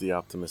 Always the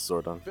optimist,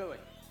 Zordon. Billy,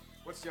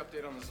 what's the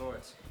update on the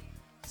Zords?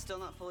 Still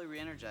not fully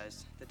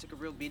re-energized. They took a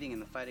real beating in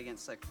the fight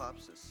against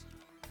Cyclopsis.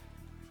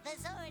 The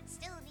Zords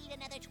still need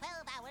another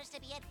 12 hours to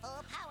be at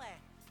full power.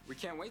 We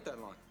can't wait that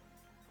long.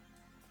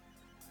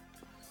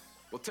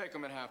 We'll take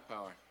them at half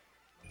power.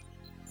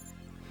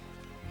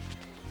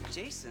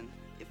 Jason,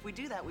 if we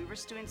do that, we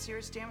risk doing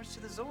serious damage to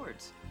the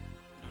Zords.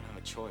 We don't have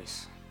a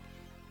choice.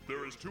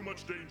 There is too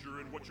much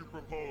danger in what you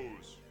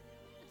propose.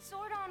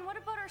 Zordon, what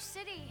about our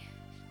city?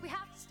 We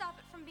have to stop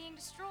it from being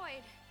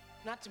destroyed.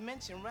 Not to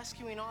mention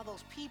rescuing all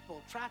those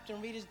people trapped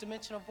in Rita's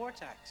dimensional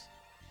vortex.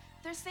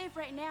 They're safe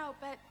right now,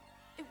 but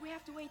if we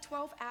have to wait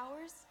 12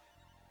 hours,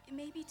 it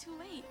may be too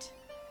late.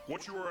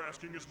 What you are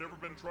asking has never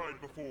been tried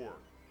before.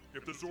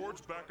 If the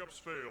Zord's backups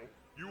fail,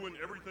 you and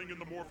everything in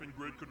the morphing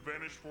grid could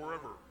vanish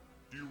forever.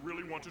 Do you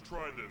really want to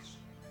try this?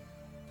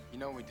 You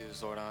know we do,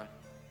 Zordon.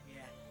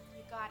 Yeah.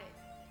 You got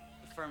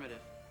it.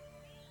 Affirmative.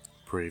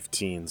 Brave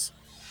teens.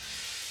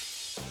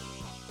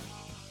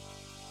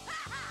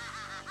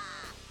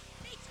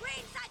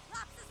 Between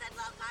Cyclopsis and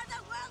Lokar,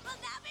 the world will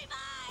now be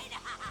mine!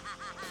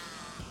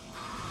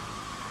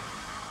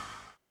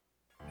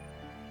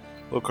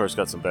 Lokar's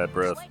got some bad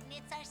breath.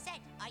 Coordinates are set.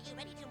 Are you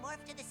ready to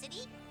morph to the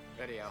city?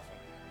 Ready, Alpha.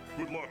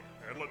 Good luck,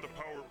 and let the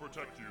power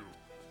protect you.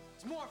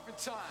 It's morphin'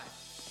 time!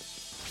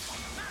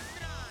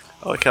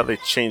 I like how they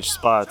change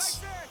spots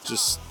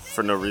just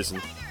for no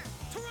reason.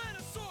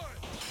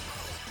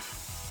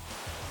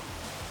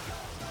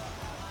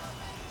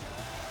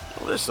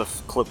 Well, there's a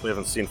clip we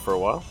haven't seen for a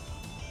while.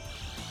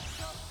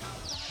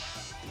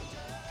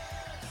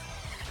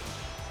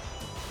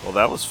 Well,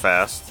 that was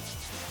fast.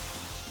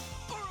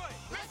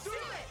 Let's do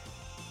it!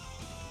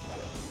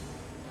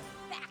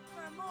 Back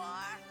for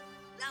more?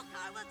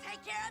 Lokar will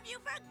take care of you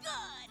for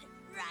good!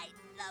 Right,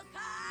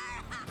 Lokar?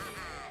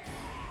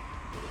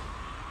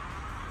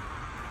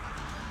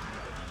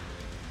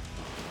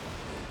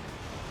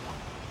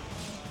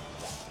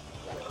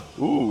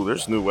 Ooh,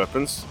 there's new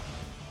weapons.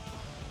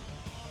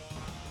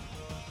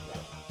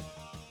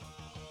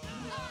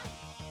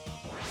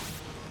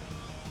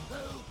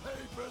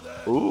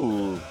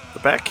 Ooh, the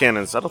back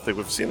cannons. I don't think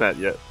we've seen that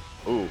yet.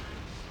 Ooh.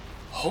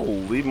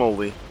 Holy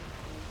moly.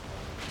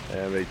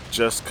 And they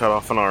just cut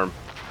off an arm.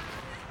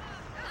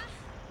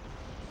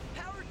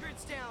 Power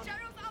grid's down.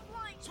 Gyro's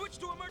offline. Switch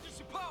to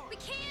emergency power. We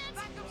can't.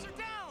 Backups are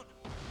down.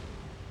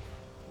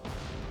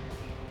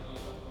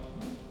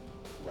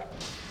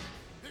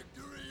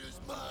 Victory is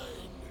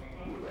mine.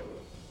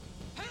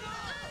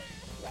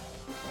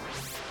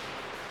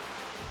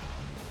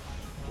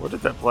 Where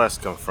did that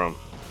blast come from?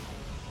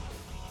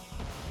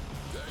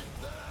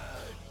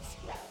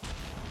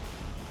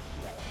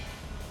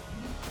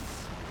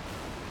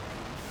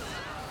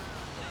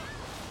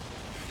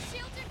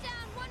 Shields are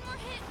down. One more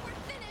hit. We're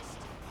finished.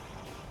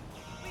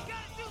 We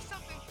gotta do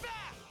something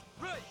fast.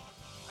 Right.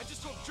 I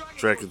just hope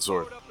Dragon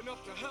Sword. powered up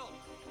enough to help.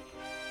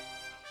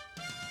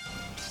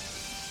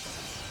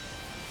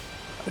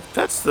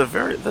 That's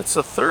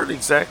the third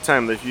exact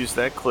time they've used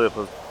that clip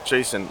of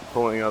Jason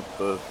pulling out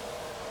the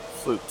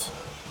flute.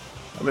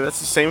 I mean, that's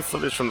the same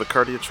footage from the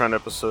Cardiatron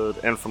episode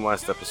and from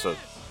last episode.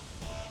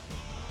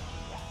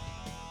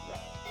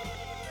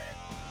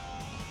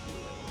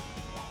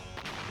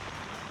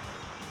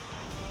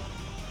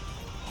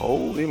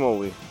 Holy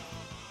moly.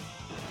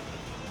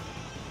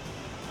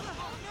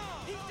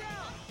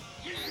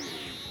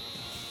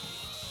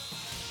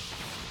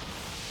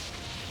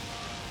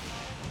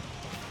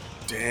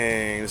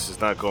 Dang, this is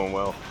not going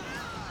well.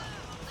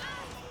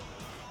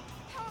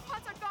 Power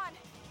pods are gone.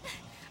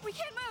 We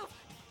can't move.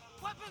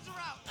 Weapons are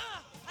out.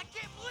 I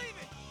can't believe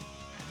it.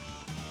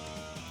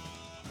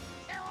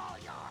 They're all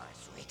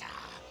yours, Rita.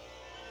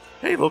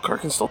 Hey, Lokar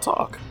can still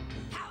talk.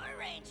 Power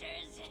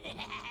Rangers.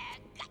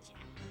 Gotcha.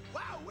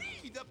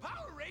 Wowee! The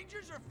Power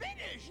Rangers are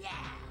finished! Yeah,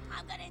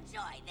 I'm gonna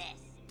enjoy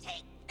this.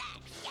 Take that,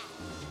 yeah.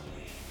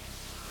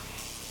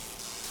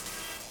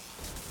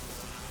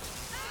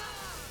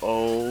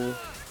 Oh.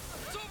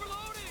 It's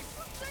overloading.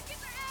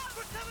 Circuits are out.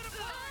 We're coming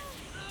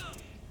apart.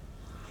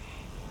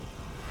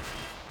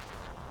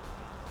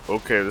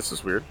 Okay, this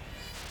is weird.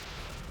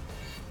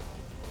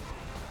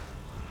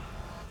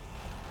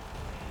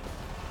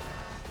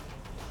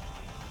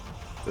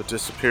 They're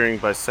disappearing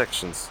by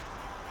sections.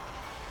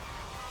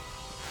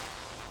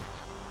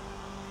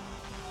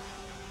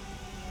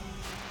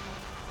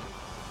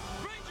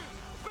 Rangers,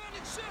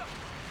 abandoned ship.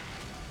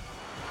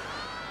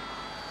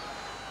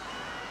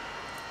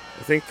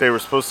 I think they were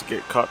supposed to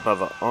get caught by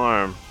the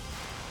arm.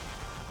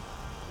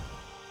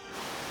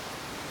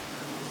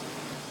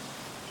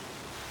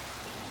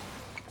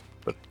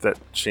 that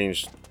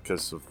changed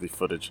because of the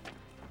footage.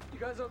 You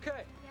guys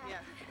okay? Yeah.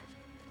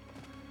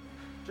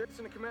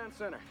 Jason to command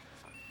center.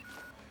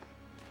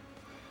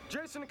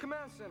 Jason to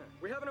command center.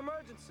 We have an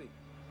emergency.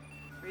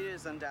 Rita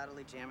is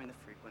undoubtedly jamming the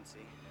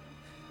frequency.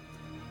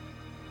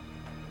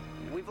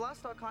 We've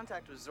lost all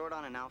contact with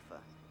Zordon and Alpha.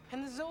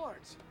 And the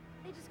Zords?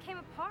 They just came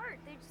apart.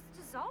 They just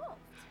dissolved.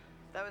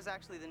 That was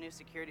actually the new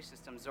security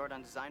system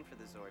Zordon designed for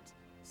the Zords.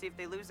 See, if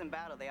they lose in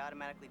battle, they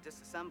automatically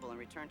disassemble and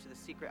return to the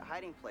secret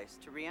hiding place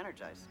to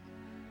re-energize.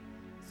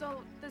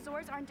 So the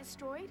Zords aren't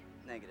destroyed?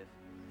 Negative.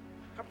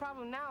 Our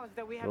problem now is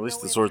that we have At least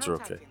no the way of Zords are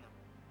okay. contacting them.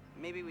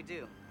 Maybe we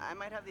do. I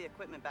might have the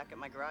equipment back at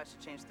my garage to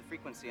change the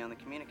frequency on the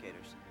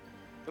communicators.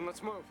 Then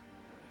let's move.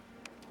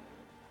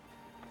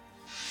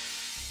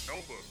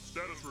 Alpha,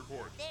 status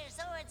report. Their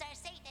Zords are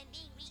safe and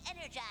being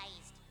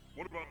re-energized.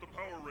 What about the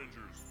Power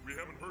Rangers? We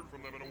haven't heard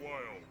from them in a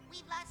while.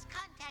 We've lost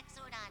contact,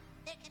 Zordon.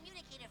 Their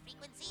communicator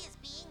frequency is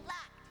being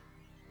blocked.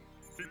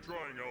 Keep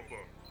trying,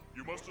 Alpha.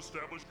 You must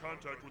establish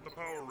contact with the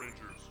Power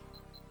Rangers.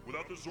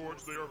 Without the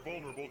Zords, they are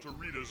vulnerable to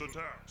Rita's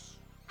attacks.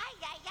 Aye,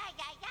 aye, aye,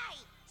 aye, aye.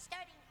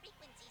 Starting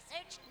frequency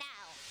search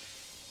now.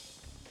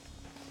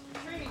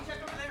 Trini,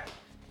 check over there.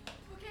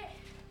 Okay.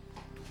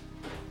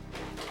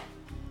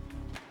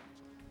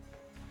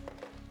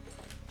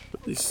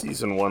 But the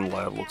season 1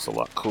 lab looks a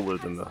lot cooler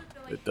than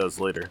it does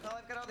later. Well,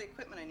 I've got all the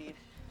equipment I need.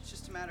 It's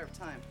just a matter of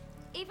time.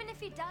 Even if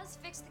he does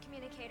fix the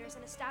communicators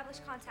and establish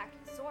contact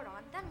with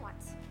Zordon, then what?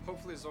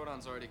 Hopefully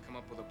Zordon's already come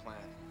up with a plan.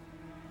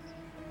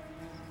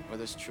 Or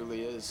this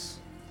truly is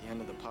the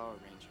end of the Power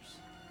Rangers.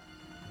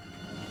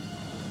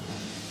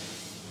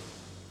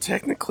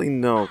 Technically,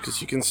 no,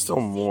 because you can still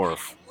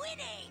morph.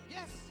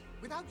 Yes,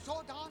 without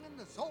Zordon and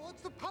the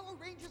Zords, the Power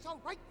Rangers are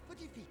ripe for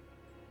defeat.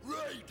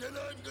 Right, and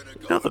I'm gonna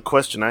go. Now the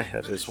question I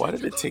have is, why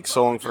did it take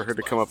so long for her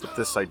to come up with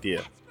this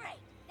idea?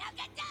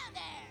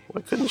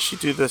 Why couldn't she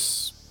do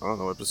this, I don't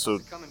know,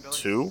 episode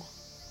 2?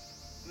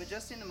 I'm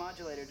adjusting the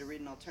modulator to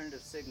read an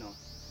alternative signal.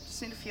 I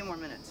just need a few more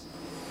minutes.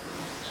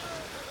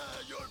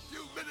 Your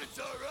few minutes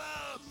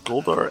are up.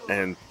 Goldar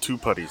and 2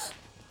 putties.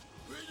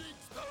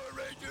 Greetings, Power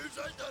Rangers.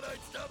 I thought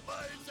I'd stop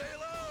by and say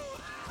hello.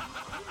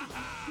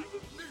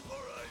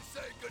 Before I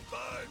say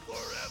goodbye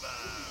forever.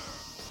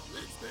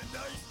 It's been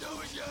nice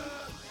knowing ya.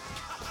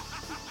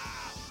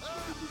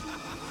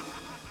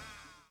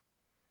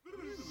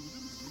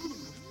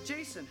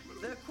 Jason,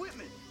 the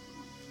equipment.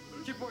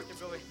 Keep working,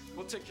 Billy.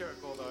 We'll take care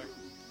of Goldar.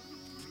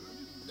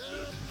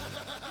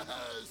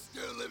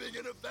 Still living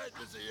in a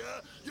fantasy,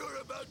 huh? You're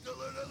about to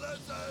learn a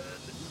lesson.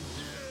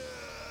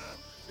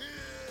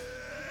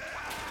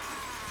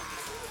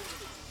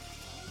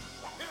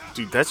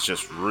 Dude, that's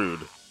just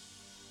rude.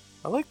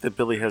 I like that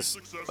Billy has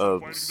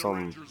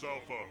some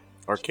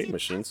arcade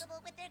machines.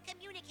 With their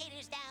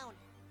communicators down.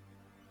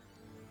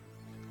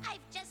 I've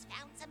just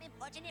found some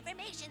important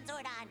information,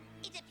 Zordon.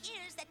 It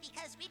appears that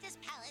because Rita's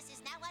palace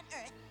is now on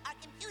Earth, our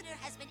computer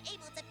has been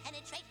able to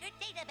penetrate her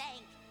data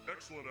bank.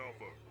 Excellent,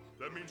 Alpha.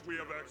 That means we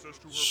have access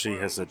to her She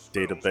files has a and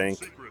data spells and bank.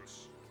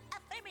 secrets.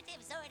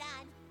 Affirmative,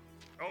 Zordon.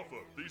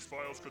 Alpha, these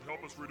files could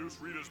help us reduce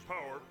Rita's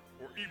power,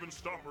 or even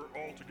stop her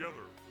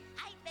altogether.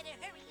 I'd better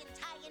hurry and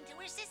tie into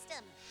her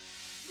system.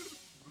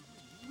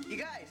 You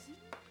guys,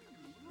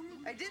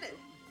 I did it.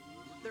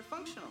 They're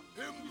functional.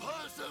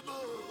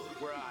 Impossible!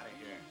 We're out of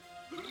here.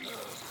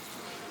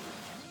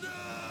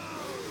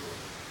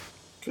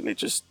 Couldn't they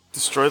just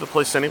destroy the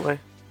place anyway?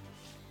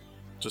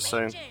 Just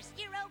saying. Rangers,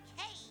 you're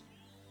okay.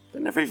 They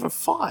never even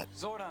fought.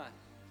 Zordon.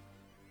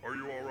 Are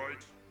you all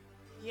right?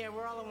 Yeah,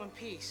 we're all in one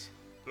piece.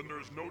 Then there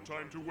is no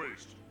time to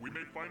waste. We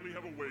may finally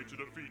have a way to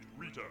defeat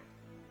Rita.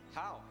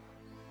 How?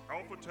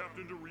 Alpha tapped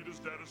into Rita's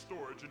data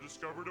storage and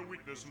discovered a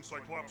weakness in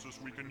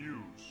Cyclopsis we can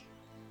use.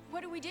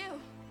 What do we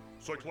do?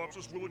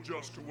 Cyclopsis will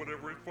adjust to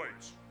whatever it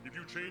fights. If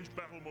you change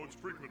battle modes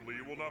frequently,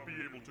 it will not be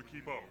able to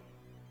keep up.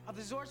 Are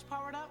the Zords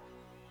powered up?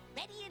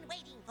 Ready and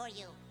waiting for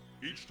you.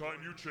 Each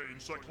time you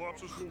change,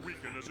 Cyclopsis will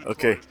weaken as it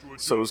Okay, tries to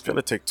adjust. so it was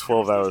gonna take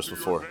 12 hours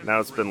before. Now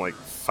it's been like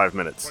 5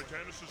 minutes.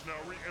 Titanus is now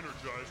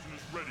re-energized and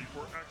is ready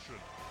for action.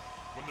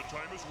 When the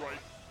time is right,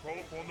 call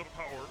upon the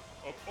power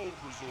of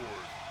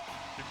Ultrazord.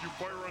 If you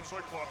fire on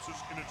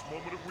Cyclopsis in its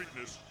moment of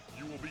weakness,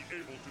 you will be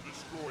able to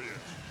destroy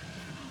it.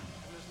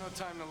 There's no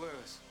time to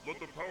lose. Let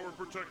the power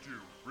protect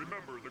you.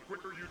 Remember, the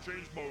quicker you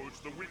change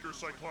modes, the weaker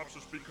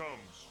Cyclopsis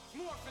becomes.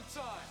 Morphin'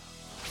 time!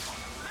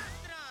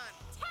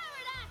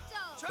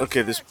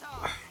 Okay, this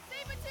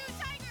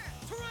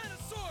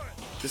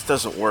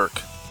doesn't work.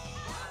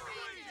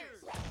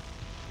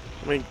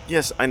 I mean,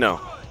 yes, I know.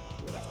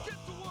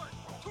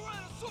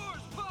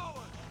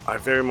 I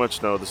very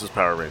much know this is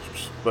Power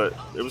Rangers, but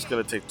it was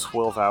gonna take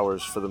 12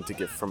 hours for them to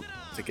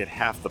get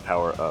half the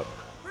power up.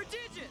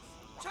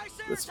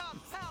 It's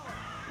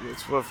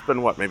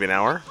been what, maybe an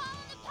hour?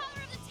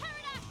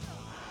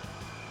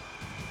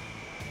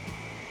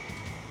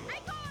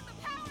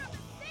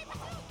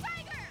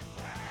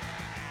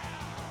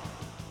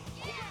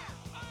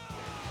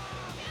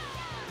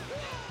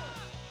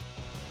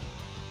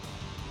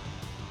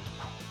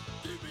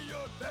 Give me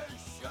your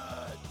best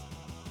shot.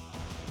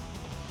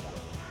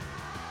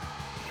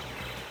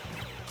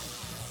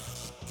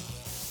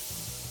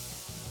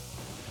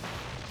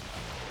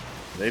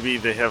 Maybe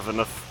they have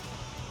enough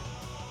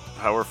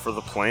power for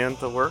the plan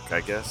to work,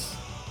 I guess.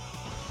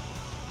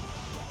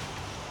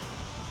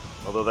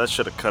 Although that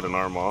should have cut an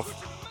arm off.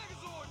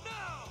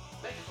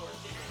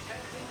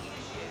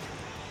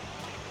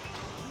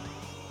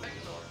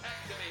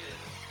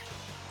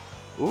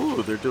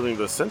 Ooh, they're doing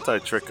the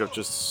Sentai trick of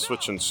just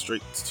switching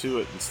straight to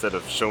it instead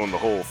of showing the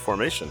whole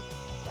formation.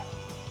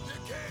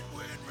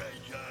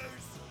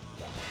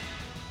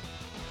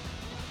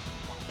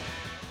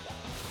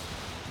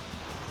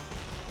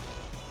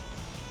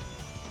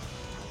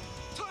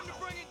 Time to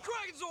bring in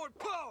Dragon Zord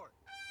power!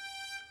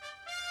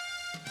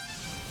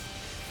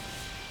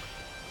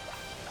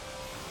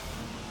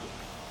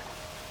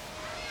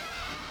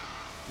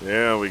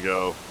 There we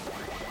go.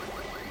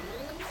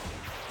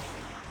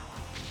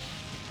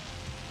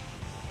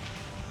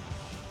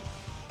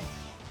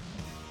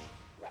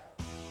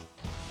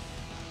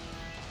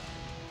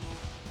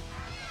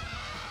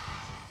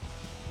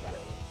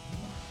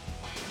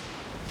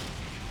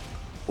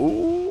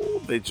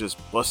 Ooh, they just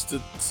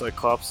busted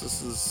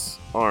Cyclops'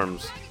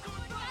 arms.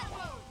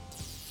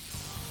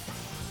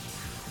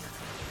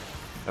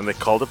 And they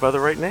called it by the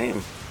right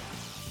name.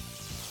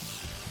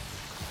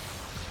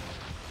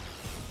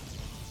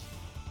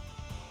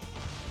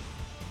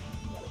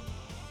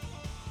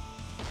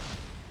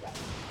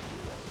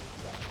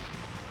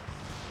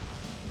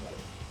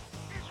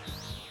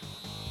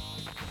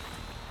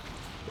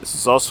 This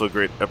is also a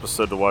great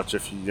episode to watch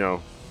if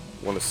you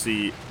want to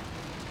see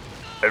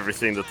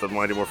everything that the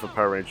Mighty Morphin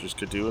Power Rangers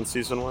could do in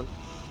Season 1.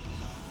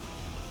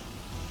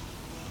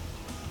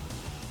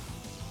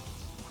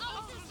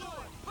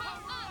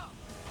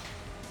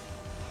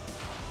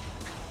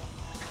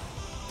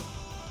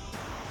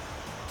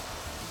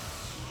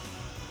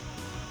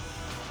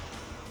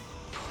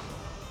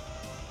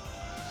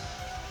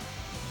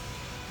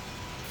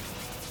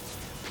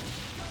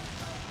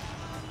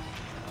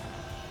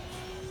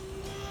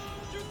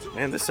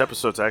 Man, this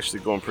episode's actually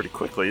going pretty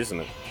quickly, isn't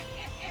it?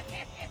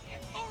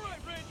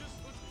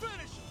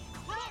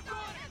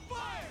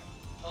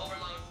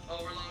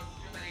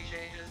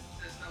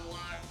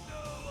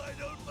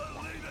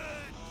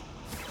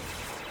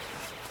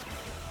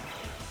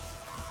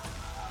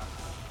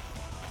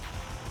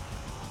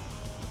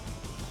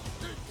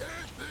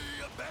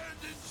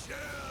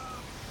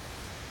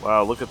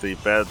 Wow, look at the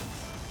bad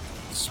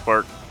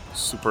spark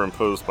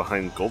superimposed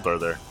behind Goldar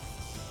there.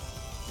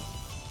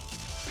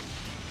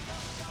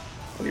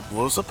 And he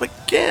blows up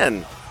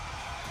again!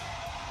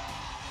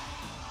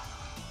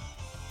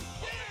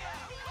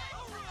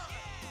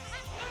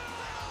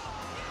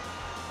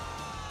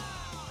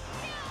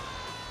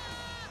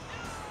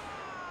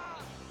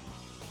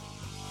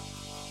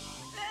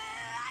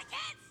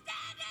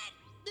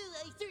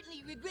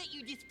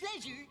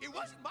 It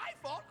wasn't my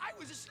fault. I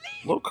was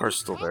asleep. Lokar's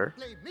still there.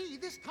 Blame me.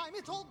 This time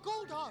it's all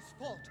Goldar's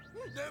fault.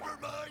 Never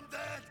mind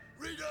that.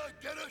 Rita,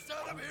 get us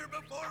out of here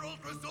before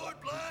Ultra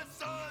Zord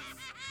blasts us.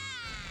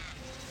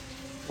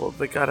 Well,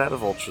 they got out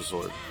of Ultra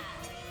Zord.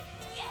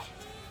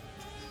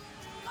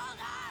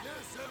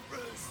 Yes,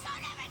 Empress.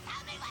 Don't ever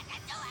tell me what to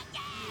do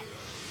again!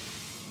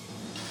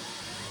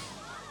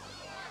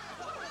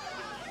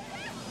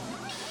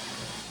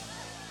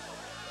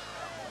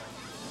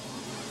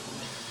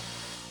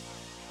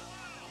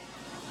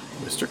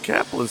 Mr.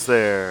 Kaplan's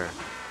there.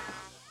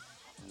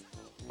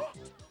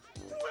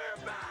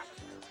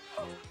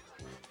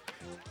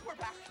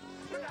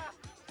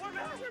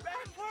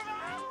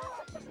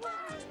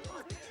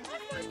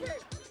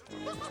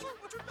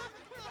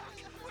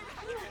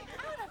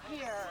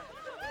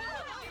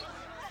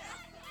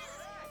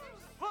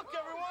 Look,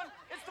 everyone,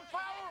 it's the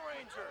Power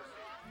Rangers.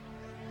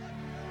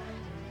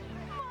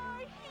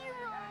 My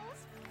heroes!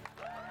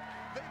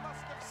 They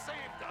must have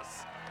saved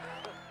us.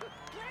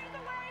 Clear the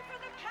way for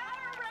the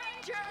Power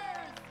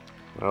Rangers!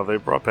 Well, they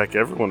brought back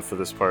everyone for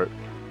this part.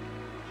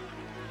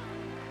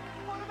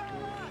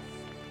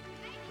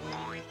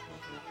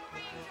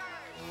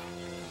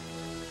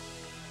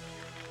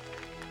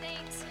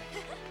 Thanks.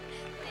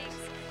 Thanks.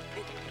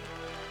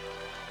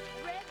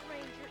 Red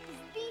Ranger is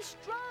the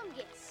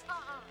strongest. The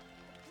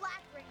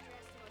Black Ranger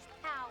has the most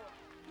power.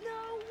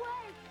 No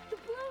way! The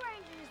Blue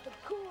Ranger is the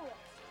coolest.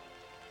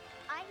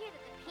 I hear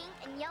that the Pink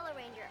and Yellow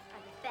Ranger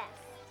are the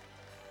best.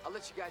 I'll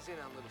let you guys in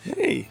on a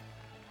little Hey,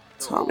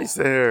 Tommy's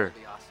there. That'll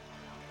be awesome.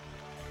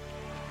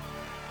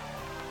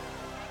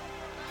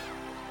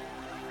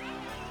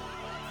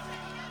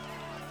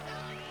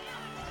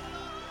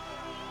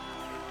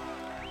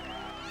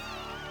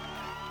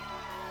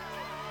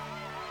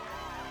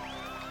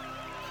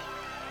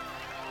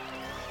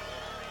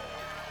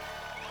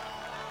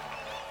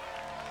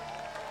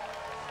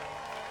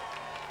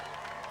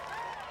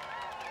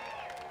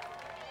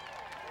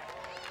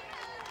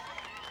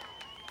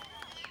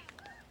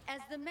 As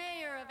the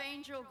mayor of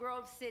Angel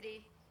Grove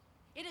City,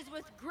 it is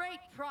with great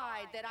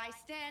pride that I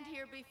stand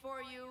here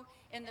before you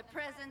in the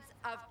presence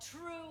of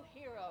true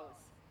heroes.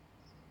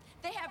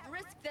 They have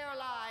risked their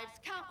lives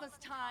countless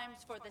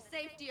times for the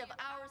safety of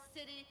our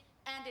city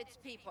and its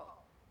people.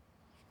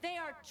 They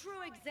are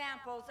true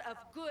examples of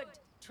good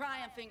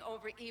triumphing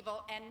over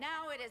evil, and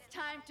now it is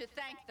time to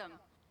thank them.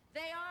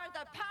 They are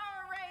the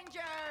Power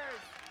Rangers!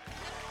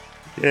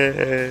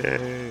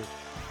 Yay!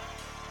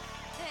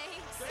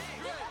 Thanks.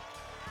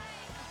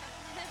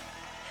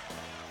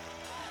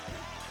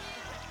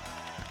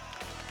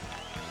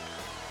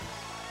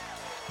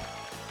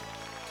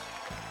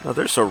 Now,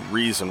 there's a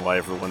reason why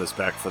everyone is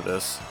back for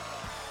this.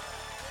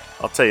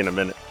 I'll tell you in a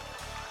minute.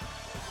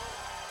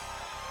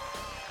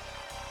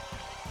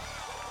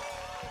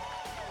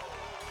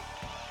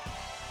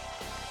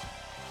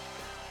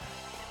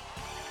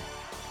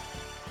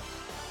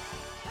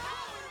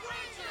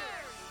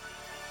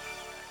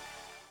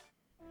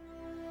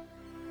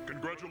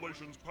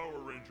 Congratulations, Power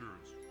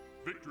Rangers.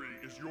 Victory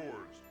is yours.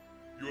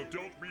 You have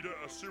dealt Rita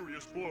a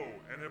serious blow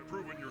and have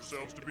proven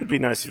yourselves to be. It'd be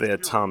nice if they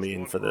had Tommy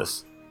in for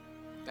this.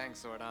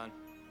 Thanks, Zordon.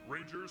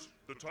 Rangers,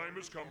 the time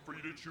has come for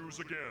you to choose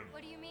again.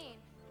 What do you mean?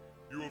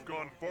 You have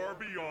gone far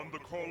beyond the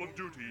call of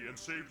duty and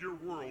saved your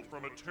world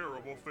from a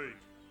terrible fate.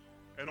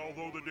 And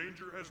although the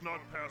danger has not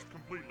passed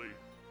completely,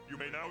 you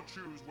may now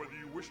choose whether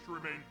you wish to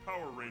remain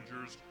Power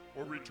Rangers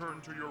or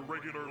return to your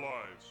regular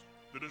lives.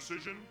 The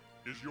decision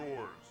is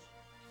yours.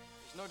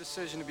 There's no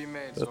decision to be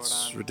made,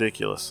 That's Zordon.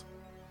 ridiculous.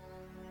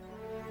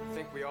 I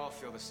think we all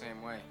feel the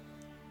same way.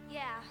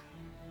 Yeah.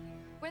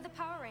 We're the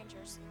Power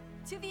Rangers.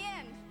 To the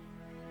end.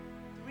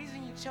 The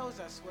reason you chose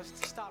us was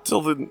to stop...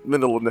 Till the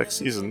middle of next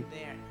season.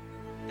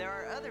 There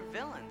are other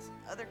villains,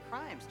 other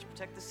crimes to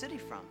protect the city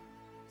from.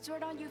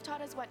 Zordon, you've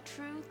taught us what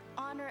truth,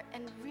 honor,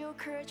 and real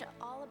courage are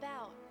all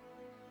about.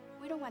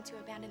 We don't want to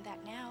abandon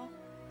that now.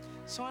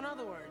 So in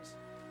other words,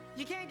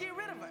 you can't get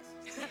rid of us.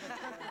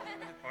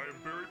 I am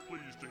very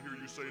pleased to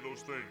hear you say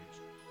those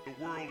things.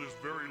 The world is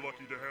very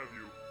lucky to have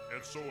you,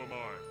 and so am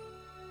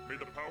I. May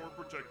the power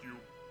protect you,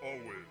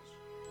 always.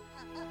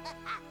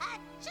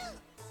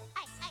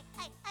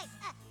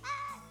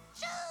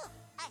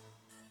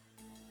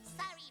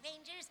 Sorry,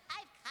 Rangers.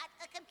 I've caught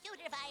a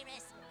computer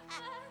virus.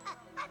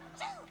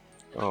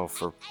 Oh,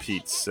 for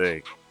Pete's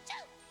sake.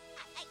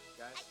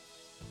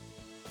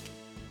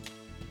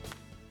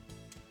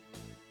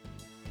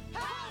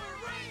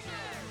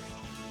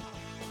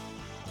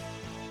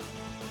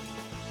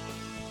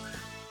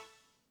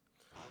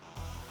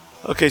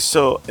 Okay,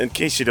 so in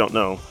case you don't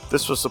know,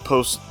 this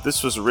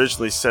was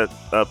originally set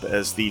up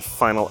as the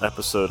final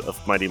episode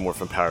of Mighty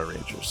Morphin Power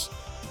Rangers.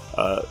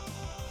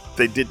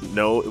 They didn't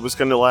know it was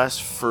going to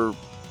last for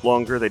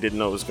longer. They didn't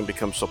know it was going to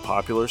become so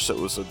popular, so it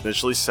was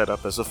initially set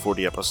up as a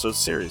 40-episode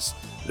series.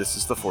 This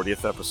is the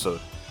 40th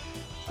episode.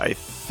 I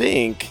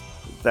think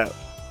that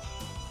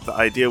the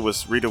idea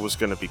was Rita was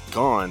going to be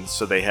gone,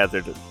 so they had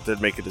to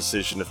make a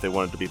decision if they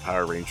wanted to be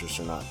Power Rangers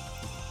or not,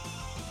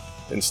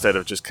 instead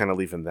of just kind of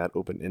leaving that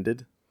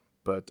open-ended.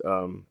 But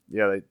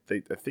yeah,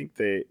 I think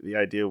the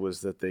idea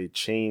was that they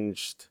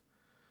changed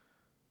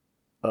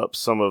up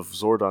some of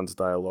Zordon's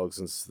dialogue,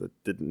 since that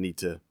didn't need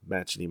to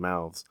match any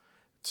mouths,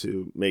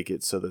 to make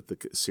it so that the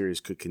series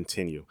could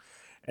continue.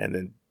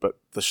 But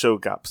the show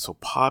got so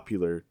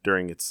popular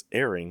during its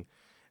airing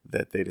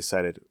that they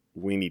decided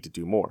we need to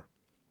do more.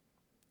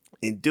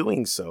 In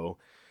doing so,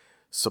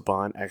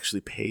 Saban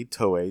actually paid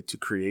Toei to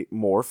create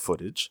more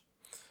footage.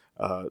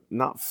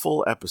 Not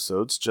full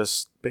episodes,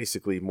 just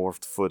basically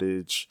morphed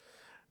footage.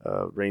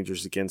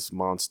 Rangers against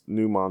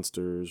new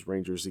monsters,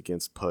 Rangers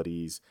against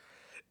putties,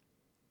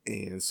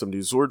 and some new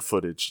Zord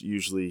footage,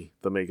 usually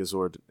the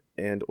Megazord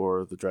and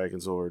or the Dragon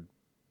Zord,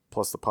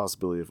 plus the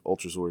possibility of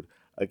Ultra Zord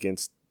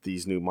against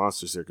these new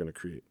monsters they're going to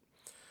create.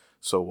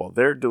 So while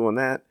they're doing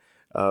that,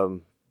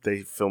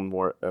 they filmed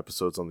more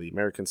episodes on the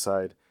American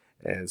side,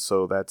 and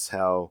so that's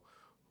how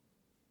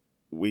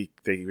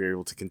they were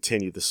able to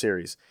continue the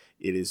series.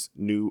 It is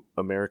new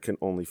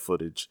American-only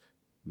footage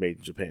made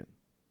in Japan.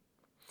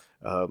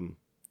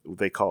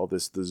 They call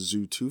this the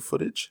Zoo 2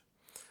 footage.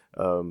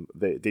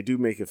 They do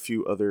make a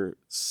few other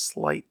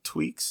slight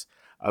tweaks.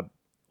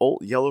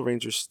 Old Yellow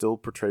Ranger's still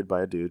portrayed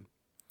by a dude,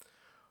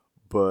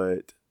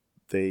 but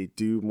they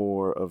do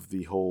more of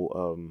the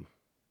whole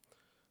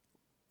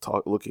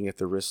looking at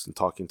their wrists and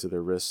talking to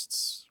their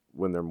wrists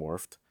when they're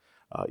morphed,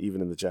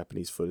 even in the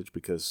Japanese footage,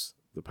 because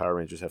the Power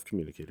Rangers have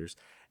communicators.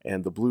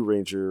 And the Blue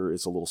Ranger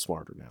is a little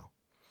smarter now.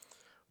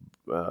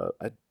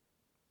 I'm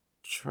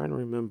trying to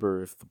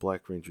remember if the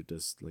Black Ranger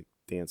does like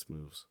dance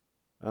moves.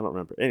 I don't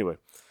remember. Anyway,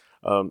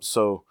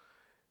 so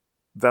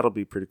that'll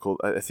be pretty cool.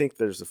 I think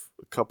there's a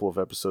couple of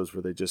episodes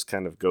where they just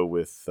kind of go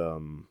with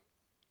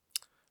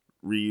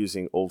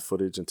reusing old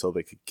footage until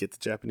they could get the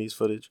Japanese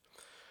footage.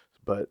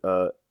 But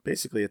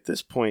basically at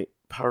this point,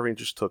 Power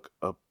Rangers took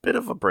a bit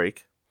of a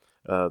break.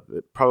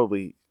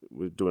 Probably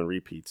we're doing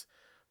repeats,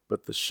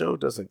 but the show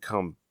doesn't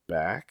come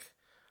back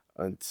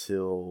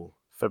until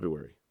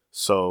February.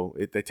 So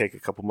they take a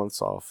couple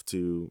months off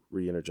to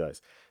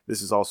re-energize.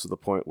 This is also the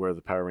point where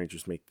the Power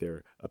Rangers make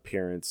their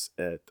appearance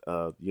at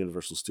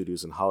Universal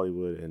Studios in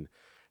Hollywood and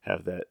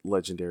have that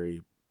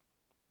legendary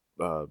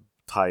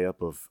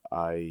tie-up of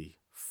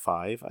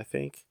I-5, I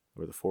think,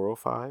 or the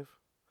 405,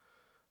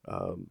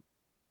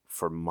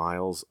 for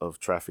miles of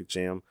traffic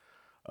jam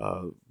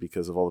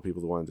because of all the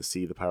people that wanted to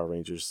see the Power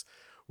Rangers.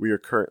 we are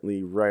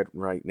currently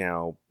right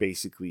now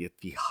basically at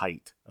the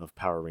height of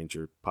Power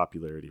Ranger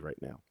popularity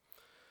right now.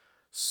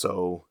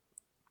 So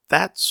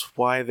that's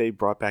why they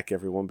brought back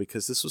everyone,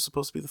 because this was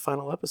supposed to be the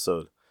final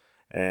episode.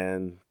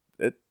 And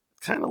it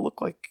kind of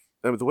looked like,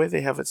 the way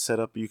they have it set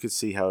up, you could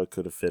see how it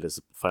could have fit as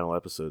a final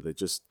episode. They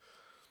just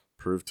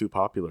proved too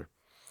popular.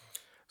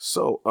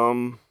 So,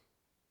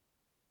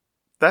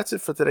 that's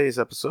it for today's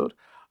episode.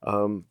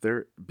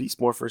 Beast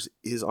Morphers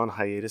is on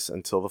hiatus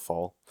until the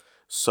fall.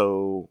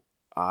 So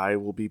I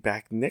will be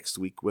back next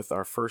week with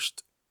our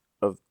first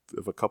of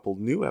a couple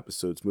new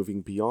episodes,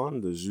 moving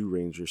beyond the Zoo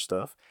Ranger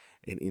stuff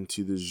and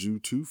into the Zoo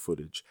 2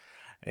 footage.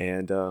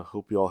 And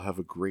hope you all have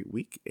a great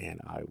week, and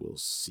I will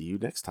see you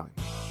next time.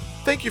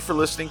 Thank you for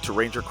listening to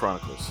Ranger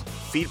Chronicles.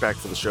 Feedback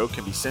for the show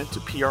can be sent to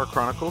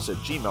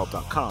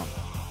prchronicles@gmail.com,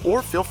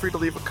 or feel free to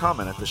leave a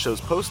comment at the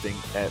show's posting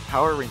at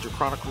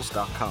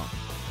powerrangerchronicles.com.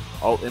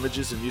 All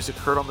images and music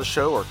heard on the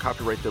show are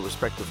copyright their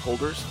respective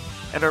holders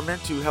and are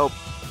meant to help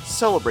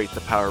celebrate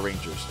the Power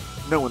Rangers.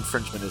 No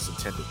infringement is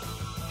intended.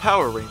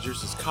 Power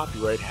Rangers is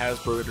copyright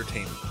Hasbro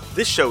Entertainment.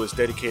 This show is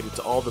dedicated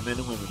to all the men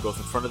and women, both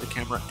in front of the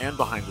camera and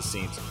behind the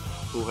scenes,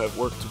 who have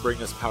worked to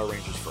bring us Power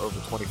Rangers for over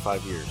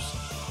 25 years.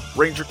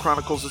 Ranger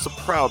Chronicles is a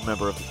proud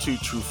member of the Two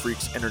True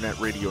Freaks Internet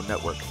Radio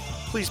Network.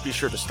 Please be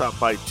sure to stop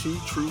by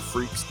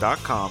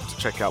twotruefreaks.com to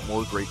check out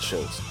more great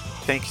shows.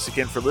 Thanks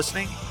again for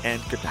listening,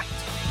 and good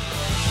night.